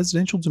so our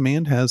residential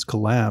demand has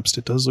collapsed.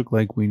 It does look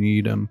like we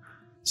need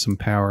some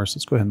power. So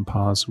let's go ahead and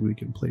pause so we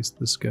can place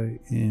this guy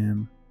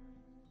in.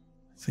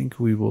 I think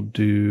we will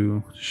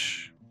do...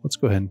 Let's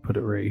go ahead and put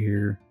it right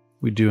here.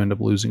 We do end up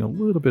losing a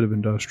little bit of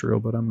industrial,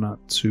 but I'm not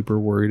super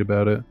worried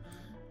about it.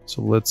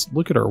 So let's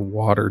look at our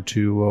water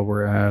too while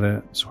we're at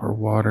it. So our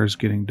water's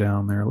getting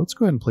down there. Let's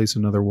go ahead and place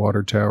another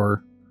water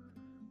tower.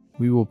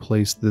 We will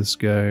place this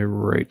guy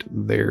right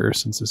there,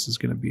 since this is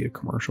going to be a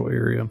commercial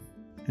area.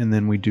 And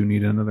then we do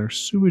need another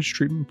sewage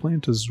treatment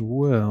plant as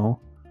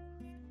well.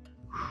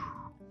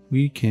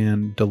 We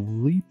can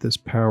delete this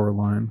power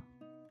line.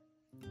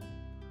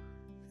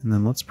 And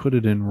then let's put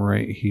it in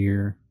right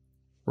here.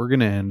 We're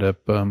going to end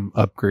up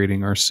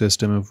upgrading our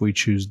system if we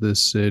choose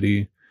this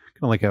city.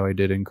 Kind of like how I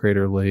did in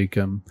Crater Lake.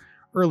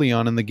 Early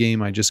on in the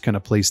game, I just kind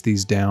of placed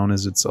these down,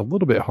 as it's a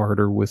little bit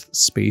harder with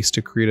space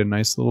to create a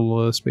nice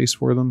little space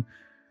for them.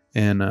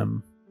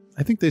 And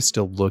I think they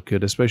still look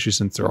good, especially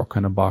since they're all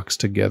kind of boxed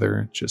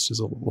together. It just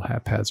is a little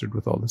haphazard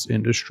with all this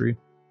industry.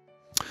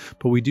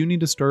 But we do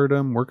need to start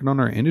working on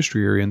our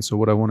industry area. And so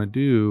what I want to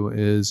do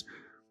is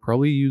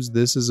probably use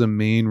this as a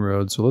main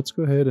road. So let's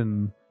go ahead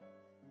and,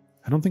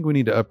 I don't think we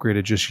need to upgrade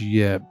it just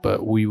yet,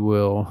 but we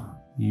will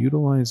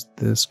utilize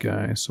this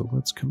guy. So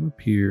let's come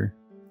up here.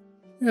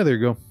 Yeah, there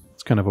you go.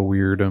 It's kind of a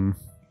weird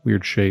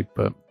shape,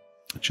 but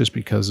it's just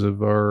because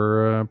of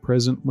our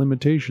present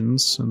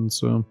limitations. And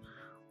so I'm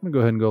going to go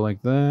ahead and go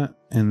like that.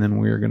 And then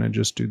we're going to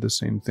just do the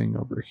same thing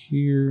over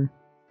here.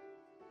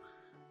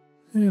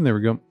 And there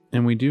we go.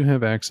 And we do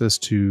have access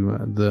to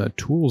the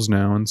tools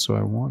now. And so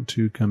I want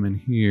to come in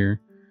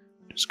here,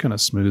 just kind of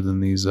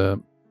smoothing these up.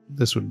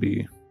 This would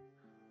be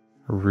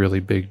a really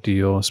big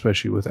deal,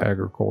 especially with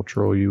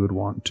agricultural. You would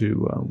want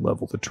to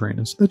level the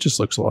terrain. So that just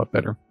looks a lot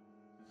better.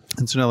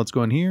 And so now let's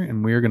go in here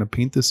and we're going to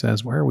paint this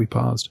as, where are we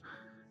paused?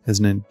 As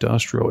an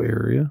industrial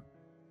area.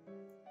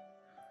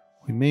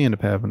 We may end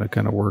up having to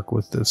kind of work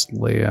with this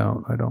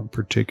layout. I don't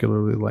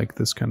particularly like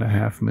this kind of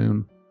half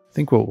moon. I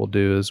think what we'll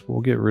do is we'll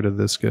get rid of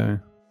this guy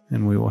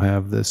and we will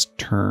have this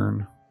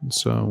turn. And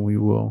so we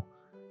will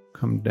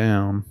come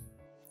down.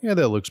 Yeah,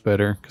 that looks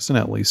better because then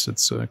at least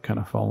it's kind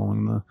of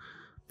following the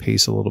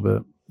pace a little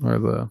bit,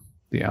 or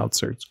the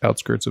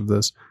outskirts of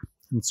this.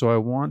 And so I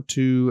want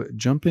to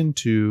jump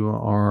into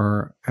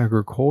our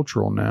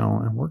agricultural now,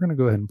 and we're going to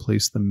go ahead and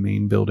place the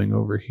main building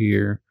over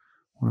here.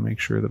 I want to make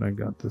sure that I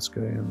got this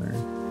guy in there.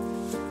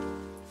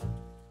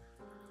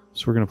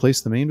 So we're going to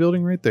place the main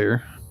building right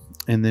there.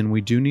 And then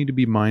we do need to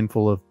be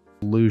mindful of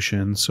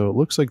pollution. So it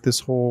looks like this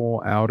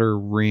whole outer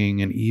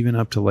ring and even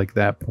up to like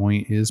that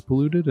point is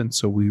polluted. And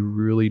so we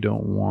really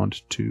don't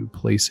want to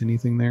place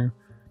anything there.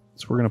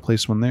 So we're going to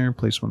place one there,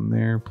 place one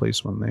there,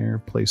 place one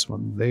there, place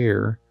one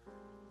there.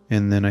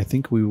 And then I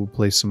think we will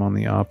place them on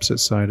the opposite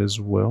side as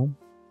well.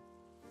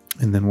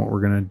 And then what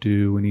we're going to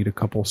do, we need a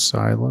couple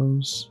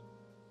silos.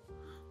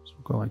 So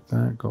we'll go like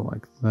that, go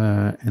like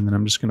that. And then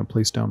I'm just going to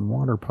place down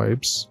water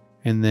pipes.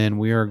 And then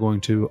we are going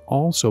to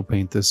also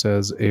paint this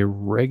as a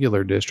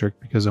regular district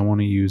because I want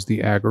to use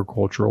the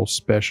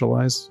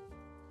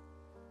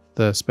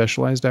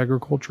specialized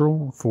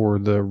agricultural for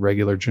the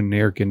regular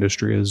generic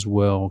industry as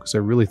well. Because I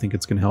really think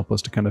it's going to help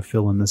us to kind of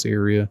fill in this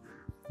area.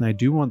 And I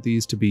do want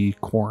these to be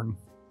corn.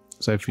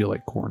 So I feel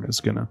like corn is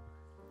going to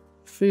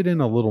fit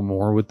in a little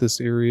more with this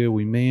area.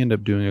 We may end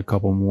up doing a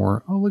couple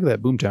more. Oh, look at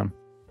that, Boomtown.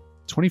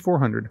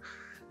 2,400.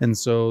 And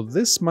so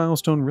this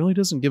milestone really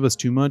doesn't give us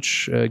too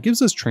much. It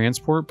gives us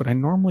transport, but I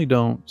normally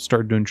don't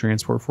start doing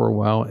transport for a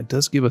while. It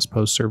does give us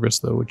post-service,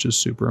 though, which is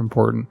super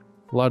important.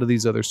 A lot of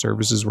these other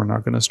services we're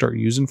not going to start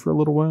using for a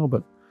little while,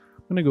 but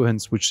I'm going to go ahead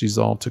and switch these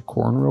all to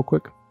corn real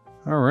quick.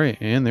 All right,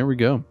 and there we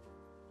go.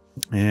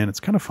 And it's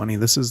kind of funny.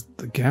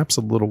 The gap's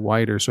a little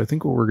wider, so I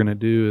think what we're going to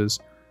do is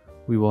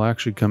we will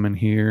actually come in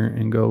here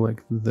and go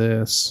like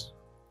this.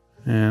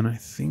 And I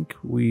think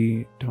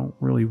we don't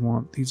really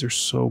want, these are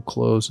so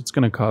close. It's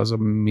going to cause a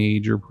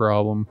major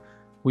problem.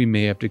 We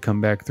may have to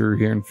come back through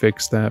here and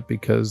fix that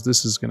because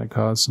this is going to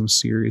cause some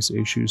serious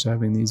issues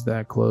having these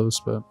that close,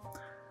 but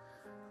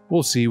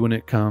we'll see when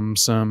it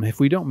comes. If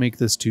we don't make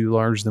this too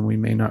large, then we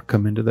may not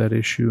come into that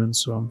issue. And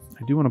so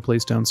I do want to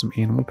place down some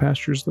animal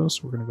pastures though.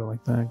 So we're going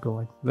to go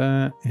like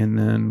that. And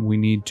then we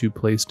need to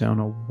place down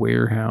a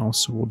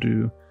warehouse. So we'll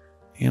do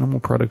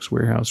animal products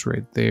warehouse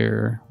right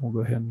there. We'll go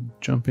ahead and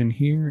jump in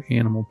here,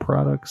 animal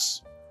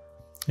products.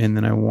 And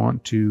then I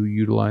want to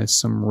utilize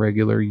some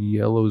regular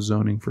yellow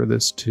zoning for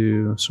this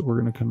too. So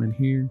we're going to come in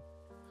here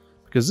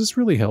because this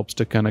really helps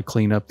to kind of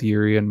clean up the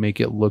area and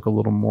make it look a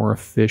little more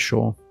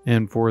official.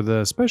 And for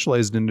the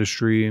specialized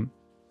industry,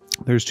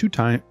 there's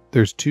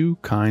two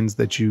kinds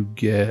that you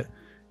get,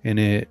 and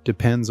it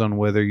depends on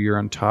whether you're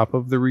on top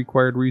of the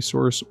required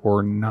resource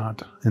or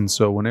not. And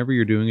so whenever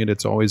you're doing it,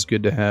 it's always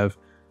good to have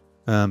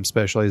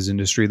specialized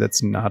industry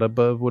that's not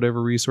above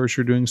whatever resource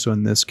you're doing. So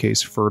in this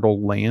case,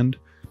 fertile land.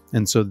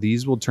 And so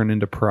these will turn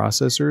into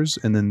processors,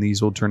 and then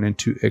these will turn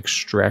into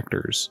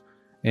extractors.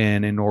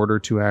 And in order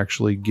to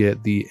actually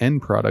get the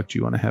end product,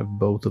 you want to have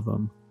both of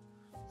them.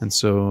 And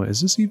so is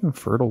this even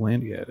fertile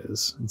land? Yeah, it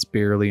is. It's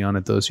barely on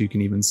it though, so you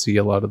can even see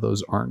a lot of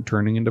those aren't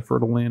turning into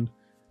fertile land.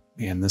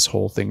 Man, this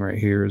whole thing right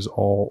here is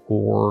all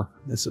ore.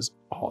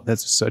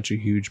 That's such a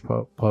huge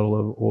puddle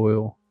of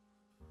oil.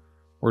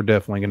 We're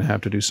definitely going to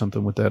have to do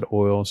something with that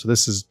oil. So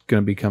this is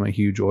going to become a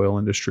huge oil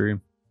industry.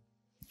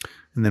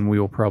 And then we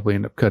will probably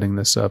end up cutting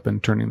this up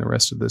and turning the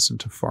rest of this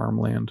into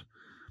farmland.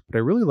 But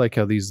I really like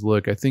how these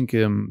look. I think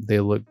they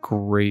look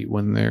great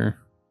when they're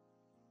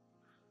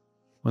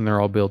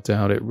all built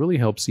out. It really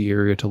helps the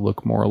area to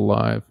look more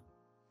alive.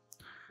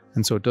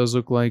 And so it does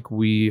look like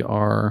we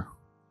are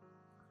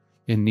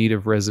in need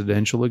of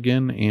residential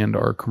again, and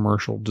our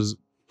commercial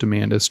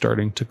demand is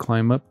starting to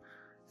climb up.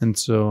 And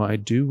so I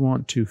do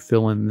want to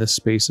fill in this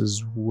space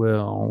as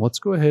well. Let's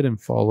go ahead and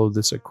follow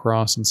this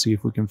across and see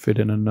if we can fit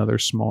in another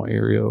small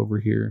area over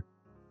here.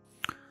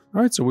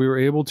 All right, so we were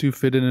able to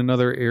fit in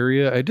another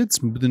area. I did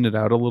smoothen it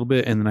out a little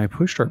bit, and then I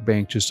pushed our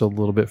bank just a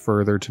little bit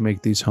further to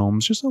make these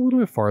homes just a little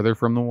bit farther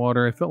from the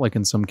water. I felt like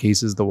in some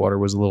cases the water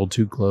was a little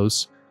too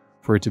close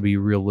for it to be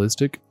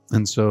realistic.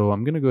 And so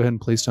I'm going to go ahead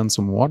and place down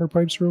some water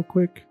pipes real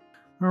quick.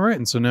 All right,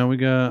 and so now we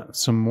got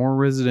some more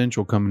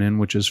residential coming in,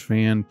 which is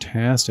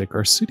fantastic.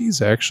 Our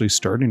city's actually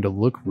starting to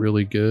look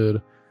really good.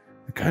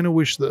 I kind of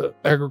wish the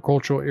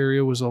agricultural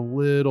area was a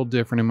little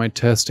different. In my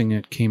testing,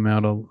 it came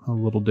out a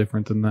little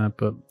different than that,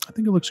 but I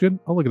think it looks good.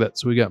 Oh, look at that.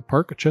 So we got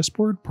Park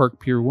Chessboard, Park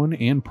Pier 1,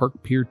 and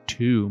Park Pier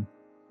 2.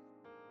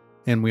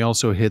 And we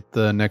also hit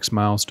the next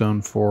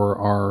milestone for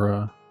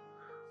our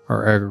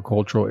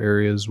agricultural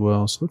area as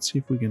well. So let's see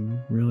if we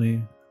can really...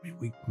 I mean,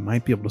 we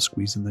might be able to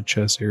squeeze in the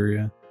chess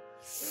area.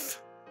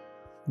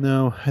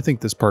 No, I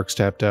think this park's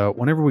tapped out.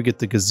 Whenever we get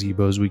the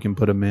gazebos, we can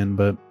put them in,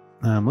 but...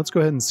 let's go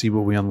ahead and see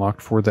what we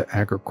unlocked for the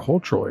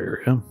agricultural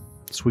area.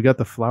 So we got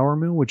the flour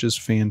mill, which is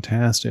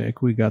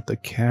fantastic. We got the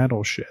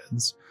cattle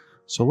sheds.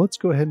 So let's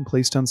go ahead and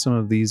place down some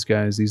of these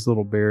guys. These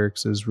little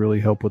barracks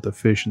really help with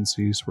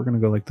efficiency. So we're going to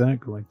go like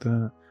that, go like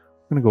that.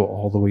 We're going to go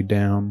all the way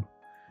down.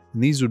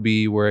 And these would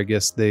be where I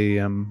guess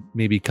they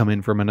maybe come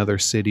in from another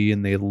city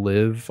and they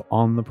live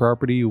on the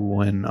property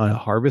when a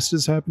harvest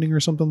is happening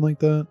or something like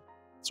that.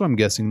 So I'm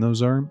guessing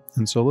those are.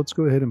 And so let's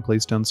go ahead and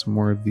place down some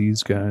more of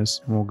these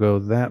guys. And we'll go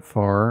that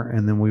far,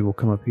 and then we will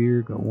come up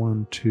here, go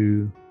 1,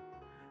 2.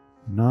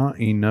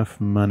 Not enough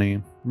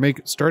money.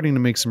 Starting to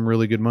make some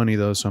really good money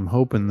though, so I'm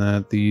hoping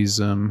that these,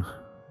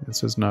 it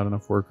says not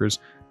enough workers.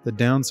 The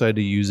downside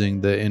to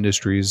using the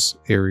industries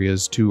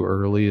areas too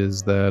early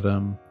is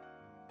that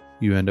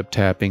you end up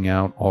tapping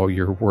out all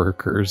your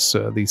workers.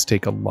 These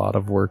take a lot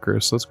of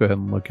workers. So let's go ahead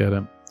and look at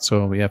it.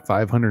 So we have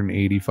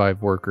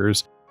 585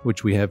 workers.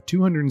 Which we have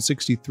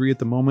 263 at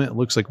the moment. It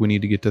looks like we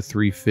need to get to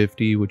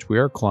 350, which we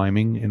are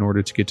climbing in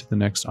order to get to the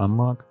next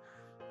unlock.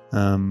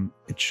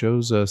 It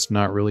shows us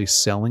not really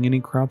selling any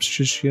crops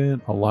just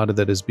yet. A lot of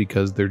that is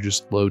because they're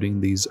just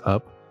loading these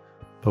up.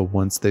 But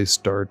once they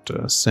start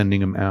sending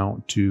them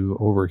out to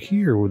over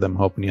here, with them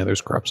hoping, yeah,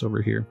 there's crops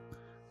over here,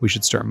 we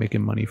should start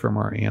making money from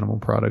our animal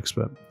products.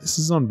 But this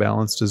is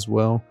unbalanced as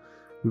well.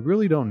 We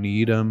really don't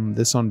need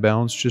this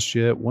unbalanced just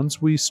yet.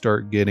 Once we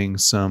start getting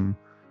some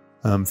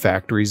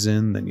factories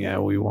in, then yeah,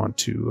 we want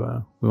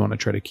to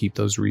try to keep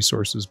those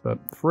resources, but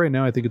for right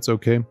now I think it's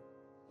okay.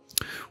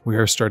 We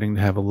are starting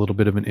to have a little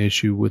bit of an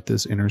issue with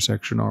this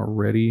intersection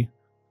already.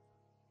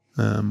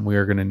 We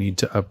are going to need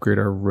to upgrade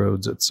our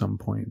roads at some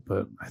point,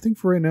 but I think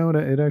for right now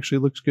it actually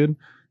looks good.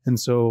 And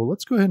so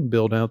let's go ahead and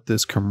build out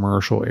this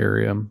commercial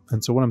area.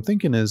 And so what I'm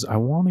thinking is I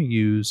want to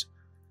use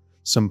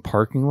some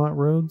parking lot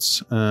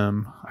roads. I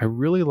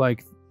really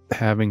like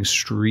having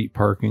street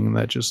parking.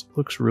 That just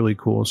looks really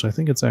cool. So I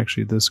think it's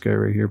actually this guy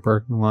right here,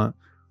 parking lot,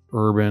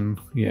 urban.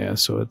 Yeah,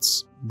 so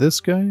it's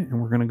this guy,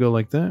 and we're going to go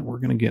like that. We're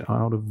going to get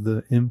out of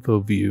the info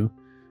view.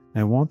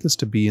 And I want this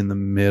to be in the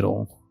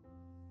middle.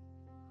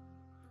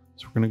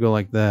 So we're going to go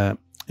like that.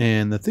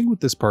 And the thing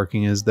with this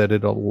parking is that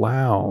it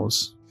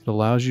allows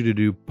you to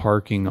do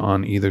parking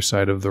on either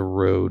side of the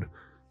road.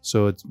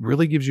 So it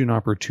really gives you an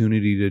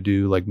opportunity to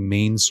do like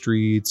main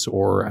streets,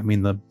 or I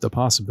mean the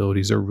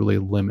possibilities are really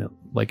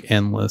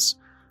endless.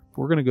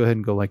 We're going to go ahead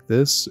and go like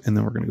this, and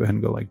then we're going to go ahead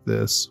and go like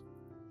this.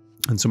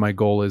 And so my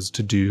goal is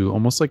to do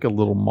almost like a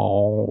little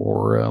mall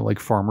or like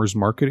farmer's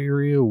market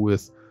area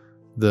with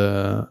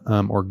the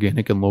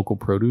organic and local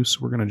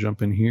produce. We're going to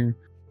jump in here,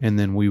 and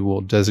then we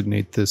will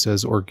designate this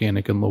as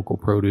organic and local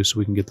produce so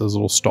we can get those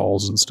little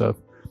stalls and stuff.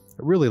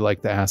 I really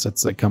like the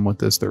assets that come with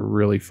this. They're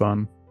really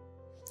fun.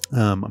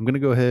 I'm going to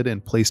go ahead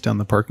and place down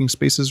the parking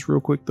spaces real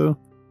quick though.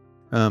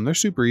 They're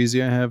super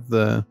easy. I have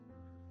the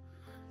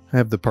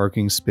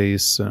parking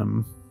space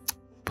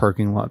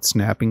parking lot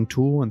snapping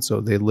tool, and so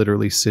they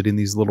literally sit in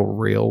these little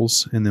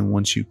rails, and then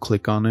once you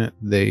click on it,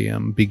 they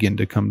begin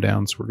to come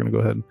down. So we're going to go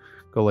ahead and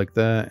go like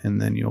that,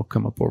 and then you'll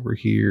come up over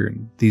here,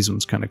 and these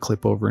ones kind of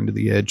clip over into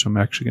the edge. So I'm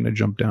actually going to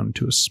jump down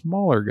to a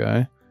smaller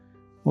guy.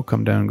 We'll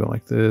come down and go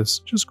like this,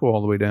 just go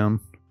all the way down,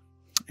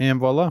 and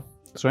voila.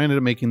 So I ended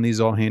up making these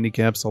all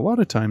handicaps. A lot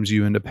of times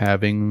you end up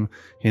having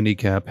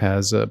handicap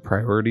has a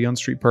priority on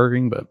street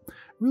parking, but I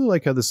really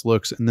like how this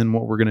looks. And then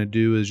what we're going to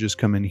do is just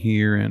come in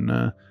here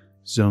and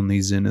zone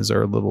these in as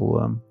our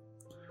little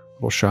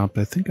shop.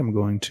 I think I'm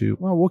going to,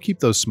 well, we'll keep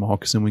those small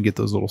because then we get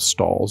those little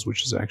stalls,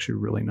 which is actually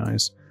really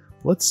nice.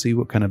 Let's see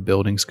what kind of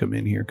buildings come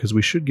in here, because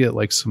we should get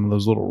like some of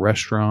those little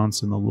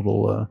restaurants and the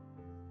little,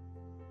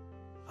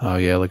 oh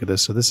yeah, look at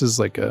this. So this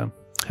is like a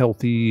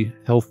health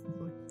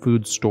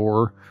food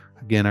store.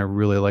 Again, I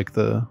really like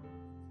the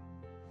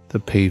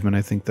pavement.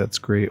 I think that's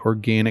great.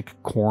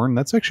 Organic corn.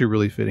 That's actually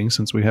really fitting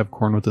since we have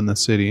corn within the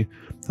city.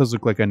 It does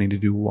look like I need to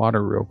do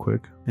water real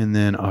quick. And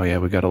then, oh yeah,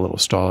 we got a little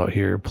stall out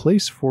here.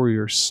 Place for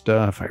your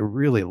stuff. I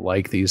really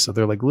like these. So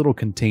they're like little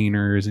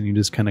containers, and you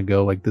just kind of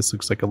go like, this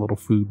looks like a little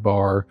food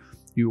bar.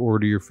 You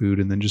order your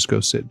food and then just go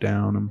sit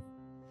down. And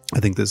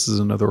I think this is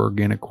another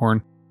organic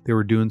corn. They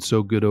were doing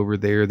so good over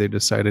there, they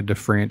decided to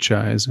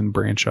franchise and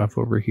branch off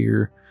over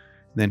here.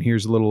 then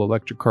here's a little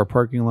electric car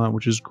parking lot,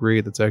 which is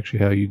great. That's actually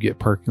how you get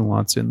parking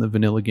lots in the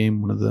vanilla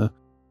game.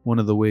 One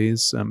of the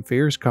ways.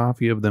 Fair's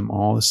Coffee of them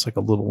all. It's like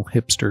a little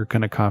hipster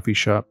kind of coffee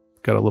shop.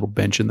 Got a little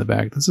bench in the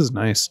back. This is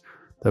nice.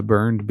 The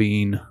Burned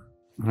Bean.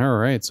 All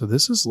right, so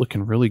this is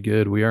looking really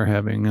good. We are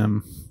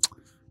having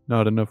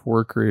not enough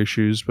worker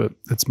issues, but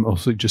it's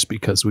mostly just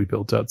because we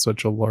built out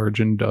such a large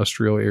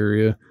industrial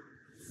area.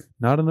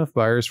 Not enough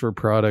buyers for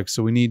products,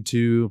 so we need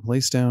to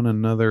place down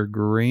another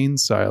grain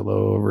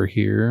silo over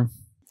here.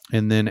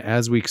 And then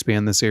as we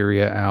expand this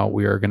area out,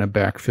 we are going to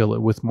backfill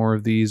it with more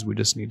of these. We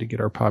just need to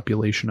get our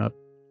population up.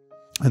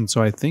 And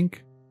so I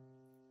think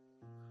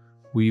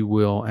we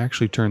will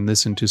actually turn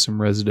this into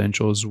some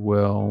residential as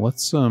well.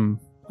 Let's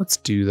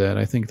do that.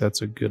 I think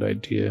that's a good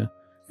idea.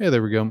 Yeah,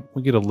 there we go.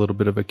 We get a little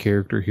bit of a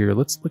character here.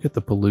 Let's look at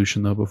the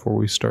pollution though before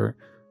we start.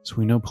 So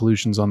we know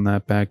pollution's on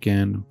that back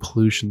end.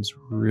 Pollution's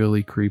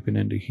really creeping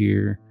into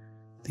here.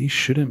 These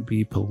shouldn't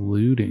be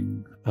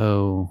polluting.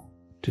 Oh,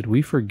 did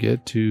we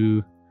forget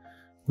to...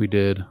 We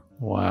did.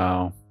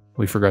 Wow.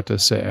 We forgot to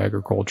say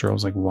agriculture. I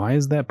was like, why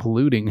is that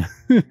polluting?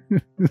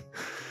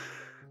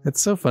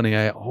 It's so funny.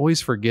 I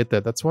always forget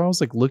that. That's why I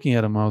was like looking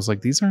at them. I was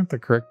like, these aren't the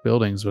correct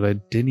buildings, but I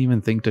didn't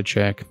even think to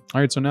check.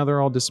 All right, so now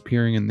they're all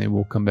disappearing and they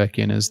will come back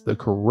in as the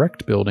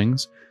correct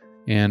buildings.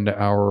 And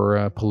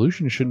our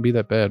pollution shouldn't be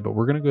that bad, but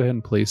we're going to go ahead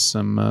and place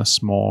some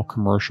small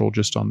commercial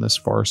just on this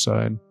far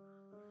side.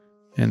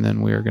 And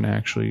then we are going to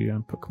actually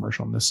put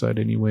commercial on this side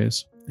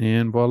anyways.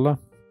 And voila.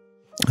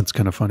 It's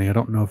kind of funny. I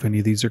don't know if any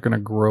of these are going to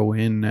grow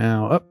in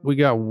now. Oh, we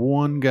got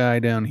one guy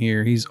down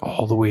here. He's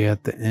all the way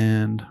at the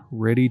end,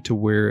 ready to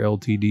wear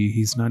LTD.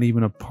 He's not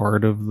even a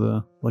part of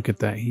the... Look at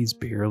that. He's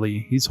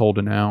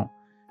holding out.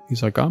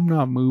 He's like, I'm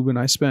not moving.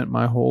 I spent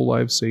my whole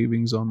life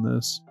savings on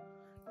this.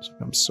 It's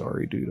like, I'm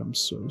sorry, dude. I'm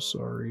so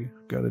sorry.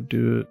 Got to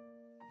do it.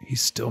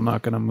 He's still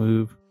not going to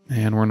move.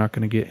 And we're not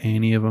going to get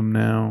any of them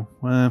now.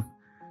 Well,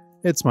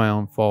 it's my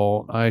own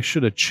fault. I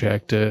should have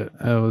checked it.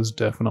 I was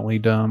definitely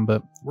dumb,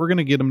 but we're going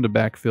to get them to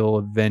backfill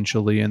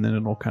eventually, and then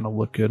it'll kind of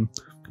look good.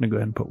 I'm going to go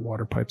ahead and put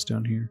water pipes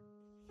down here.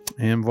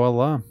 And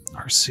voila,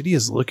 our city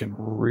is looking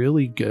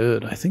really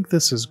good. I think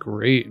this is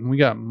great. And we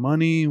got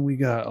money. We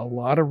got a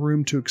lot of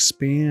room to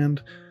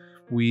expand.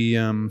 We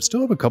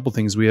still have a couple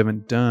things we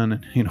haven't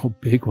done. You know,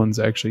 big ones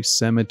actually,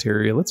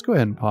 cemetery. Let's go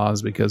ahead and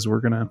pause because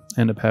we're going to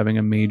end up having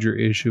a major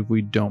issue if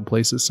we don't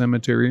place a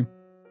cemetery.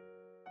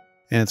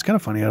 And it's kind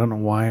of funny. I don't know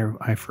why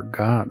I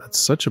forgot. That's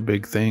such a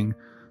big thing.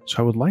 So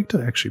I would like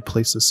to actually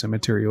place a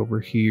cemetery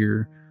over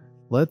here.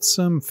 Let's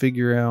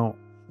figure out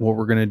what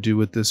we're going to do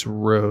with this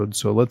road.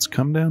 So let's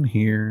come down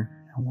here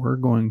and we're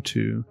going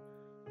to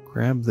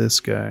grab this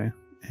guy.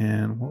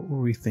 And what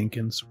were we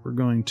thinking? So we're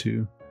going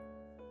to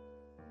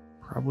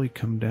probably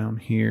come down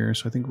here.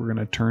 So I think we're going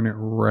to turn it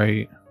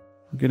right.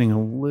 We're getting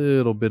a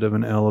little bit of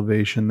an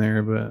elevation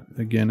there, but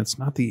again, it's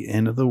not the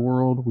end of the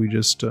world. We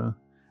just, I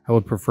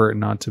would prefer it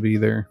not to be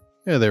there.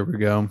 Yeah, there we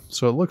go.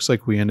 So it looks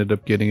like we ended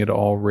up getting it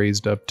all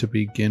raised up to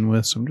begin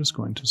with. So I'm just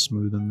going to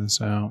smoothen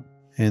this out.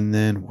 And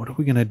then what are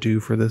we going to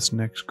do for this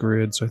next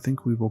grid? So I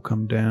think we will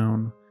come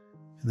down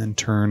and then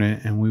turn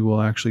it. And we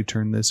will actually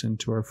turn this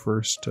into our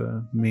first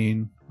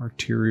main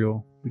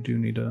arterial. We do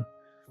need a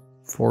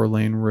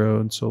 4-lane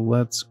road. So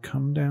let's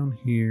come down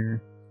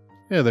here.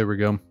 Yeah, there we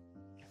go.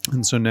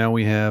 And so now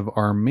we have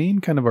our main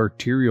kind of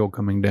arterial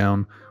coming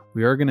down.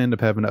 We are going to end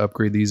up having to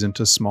upgrade these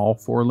into small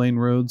 4-lane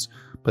roads.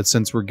 But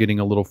since we're getting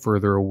a little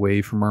further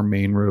away from our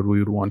main road, we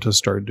would want to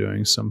start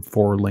doing some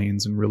 4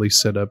 lanes and really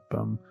set up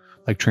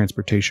like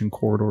transportation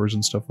corridors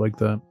and stuff like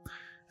that.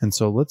 And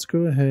so let's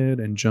go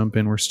ahead and jump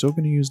in. We're still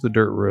going to use the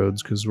dirt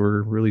roads because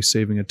we're really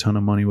saving a ton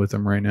of money with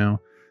them right now.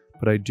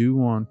 But I do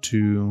want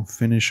to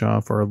finish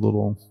off our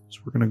little...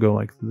 So we're going to go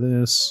like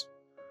this.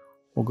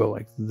 We'll go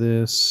like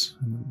this.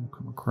 And then we'll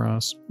come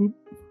across. Oop.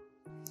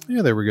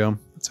 Yeah, there we go.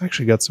 It's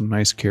actually got some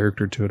nice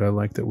character to it. I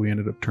like that we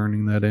ended up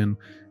turning that in.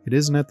 It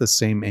isn't at the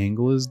same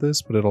angle as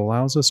this, but it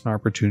allows us an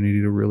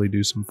opportunity to really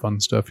do some fun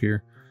stuff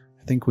here.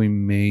 I think we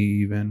may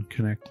even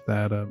connect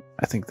that up.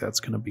 I think that's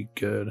going to be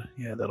good.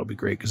 Yeah, that'll be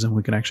great because then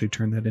we can actually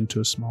turn that into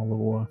a small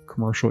little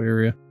commercial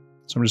area.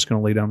 So I'm just going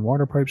to lay down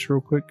water pipes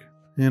real quick.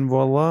 And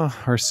voila,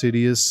 our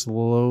city is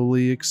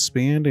slowly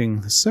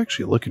expanding. This is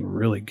actually looking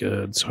really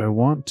good. So I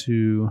want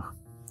to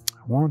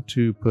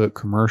put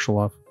commercial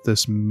off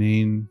this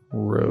main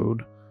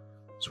road.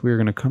 So we're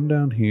going to come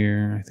down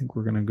here. I think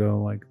we're going to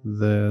go like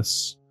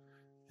this.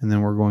 And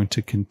then we're going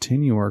to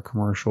continue our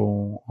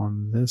commercial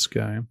on this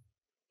guy.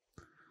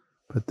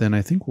 But then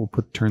I think we'll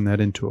turn that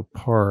into a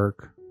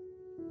park.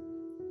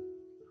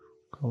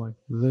 Go like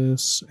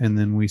this. And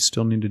then we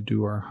still need to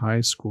do our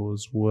high school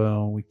as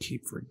well. We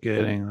keep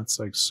forgetting. That's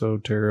like so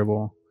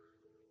terrible.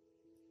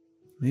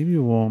 Maybe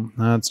we'll...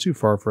 Nah, it's too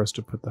far for us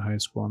to put the high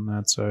school on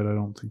that side. I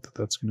don't think that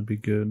that's going to be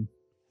good.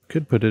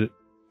 Could put it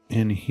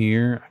in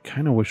here. I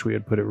kind of wish we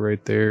had put it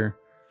right there.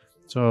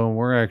 So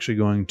we're actually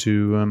going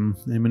to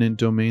eminent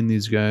domain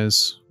these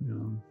guys. You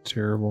know,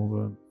 terrible,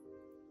 but...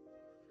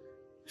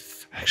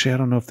 Actually, I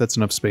don't know if that's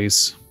enough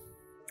space.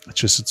 It's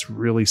just, it's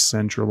really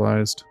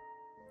centralized.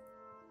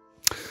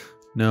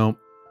 No.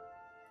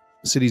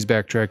 city's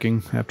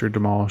backtracking after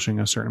demolishing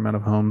a certain amount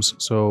of homes.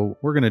 So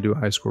we're going to do a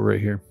high school right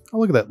here. Oh,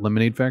 look at that.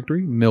 Lemonade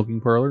factory, milking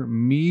parlor,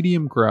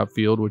 medium crop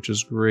field, which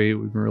is great.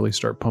 We can really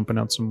start pumping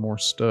out some more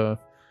stuff.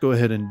 Go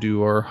ahead and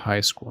do our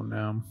high school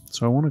now.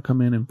 So I want to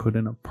come in and put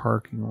in a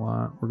parking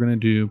lot. We're going to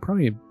do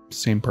probably the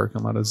same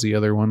parking lot as the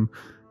other one,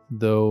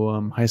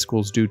 though high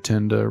schools do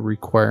tend to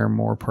require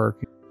more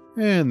parking.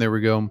 And there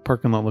we go.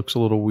 Parking lot looks a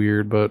little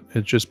weird, but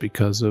it's just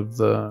because of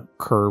the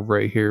curve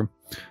right here.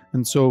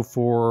 And so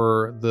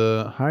for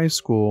the high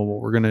school,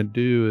 what we're going to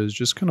do is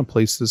just kind of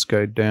place this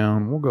guy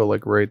down. We'll go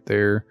like right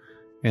there.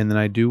 And then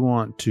I do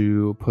want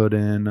to put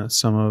in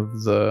some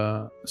of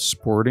the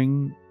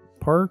sporting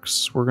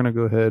parks. We're going to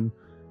go ahead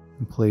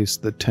and place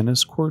the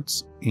tennis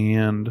courts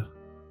and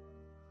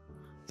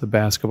the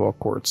basketball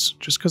courts,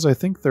 just because I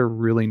think they're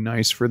really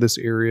nice for this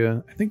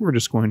area. I think we're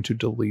just going to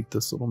delete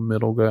this little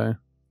middle guy.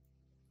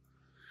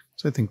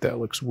 So I think that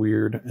looks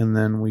weird. And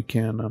then we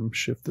can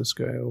shift this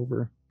guy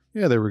over.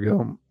 Yeah, there we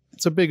go.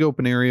 It's a big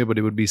open area, but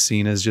it would be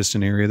seen as just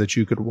an area that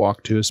you could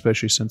walk to,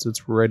 especially since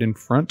it's right in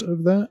front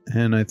of that.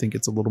 And I think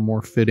it's a little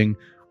more fitting.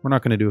 We're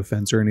not going to do a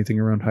fence or anything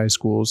around high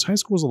schools. High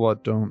schools a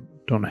lot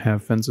don't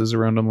have fences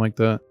around them like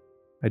that.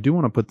 I do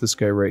want to put this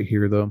guy right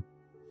here, though.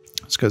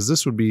 It's because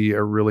this would be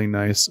a really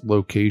nice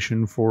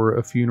location for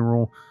a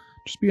funeral.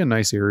 Just be a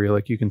nice area,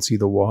 like you can see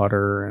the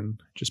water and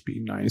just be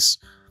nice.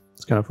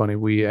 It's kind of funny.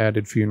 We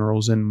added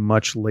funerals in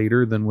much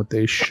later than what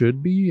they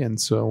should be, and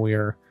so we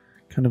are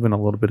kind of in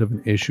a little bit of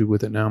an issue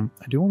with it now.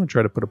 I do want to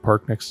try to put a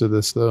park next to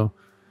this, though.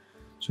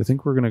 So I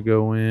think we're going to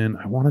go in.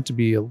 I want it to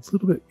be a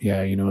little bit...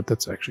 Yeah, you know what?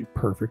 That's actually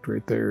perfect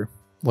right there.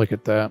 Look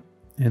at that.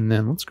 And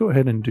then let's go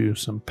ahead and do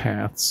some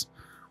paths.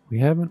 We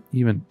haven't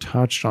even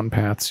touched on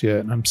paths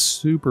yet, and I'm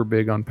super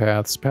big on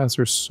paths. Paths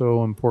are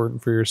so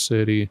important for your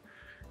city.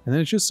 And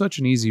then it's just such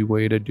an easy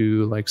way to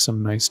do like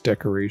some nice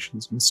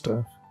decorations and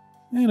stuff.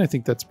 And I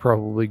think that's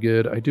probably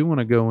good. I do want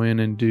to go in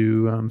and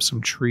do some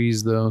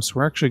trees, though. So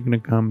we're actually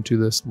going to come to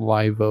this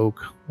live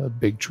oak, a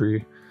big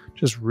tree.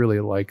 Just really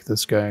like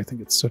this guy. I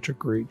think it's such a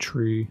great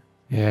tree.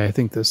 Yeah, I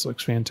think this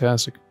looks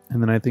fantastic.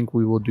 And then I think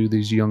we will do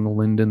these young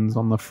lindens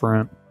on the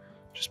front,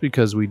 just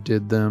because we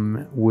did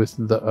them with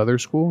the other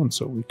school. And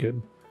so we could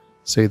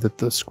say that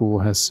the school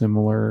has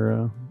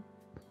similar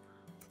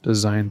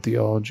design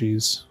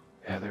theologies.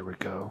 Yeah, there we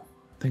go.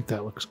 I think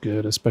that looks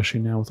good,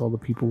 especially now with all the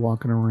people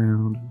walking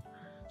around.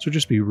 So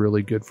just be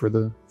really good for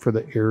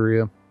the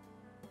area.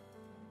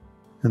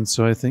 And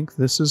so I think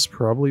this is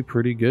probably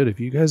pretty good. If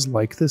you guys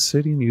like this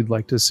city and you'd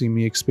like to see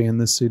me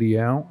expand this city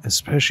out,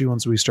 especially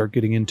once we start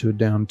getting into a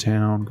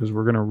downtown, because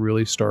we're going to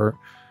really start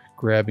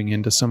grabbing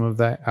into some of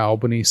that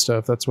Albany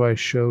stuff. That's why I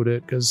showed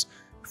it, because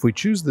if we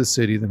choose this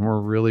city, then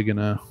we're really going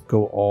to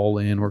go all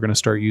in. We're going to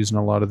start using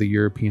a lot of the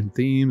European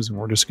themes, and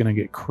we're just going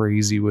to get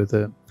crazy with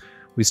it.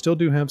 We still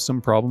do have some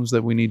problems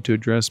that we need to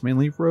address,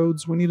 mainly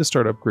roads. We need to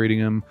start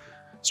upgrading them,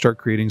 start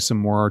creating some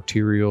more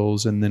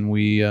arterials, and then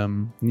we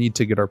need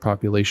to get our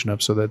population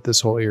up so that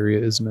this whole area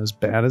isn't as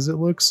bad as it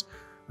looks.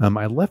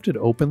 I left it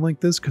open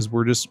like this because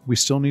we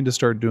still need to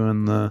start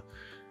doing the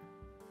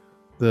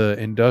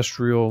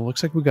industrial.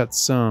 Looks like we got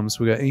some.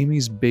 So we got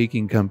Amy's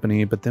Baking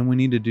Company, but then we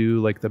need to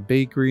do like the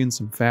bakery and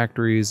some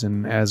factories,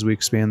 and as we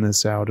expand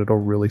this out, it'll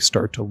really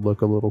start to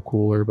look a little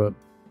cooler. But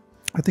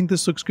I think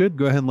this looks good.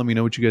 Go ahead and let me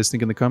know what you guys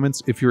think in the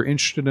comments. If you're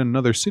interested in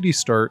another city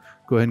start,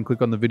 go ahead and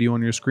click on the video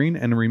on your screen.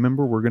 And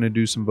remember, we're going to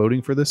do some voting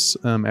for this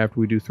after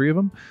we do 3 of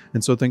them.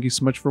 And so thank you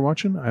so much for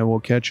watching. I will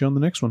catch you on the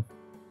next one.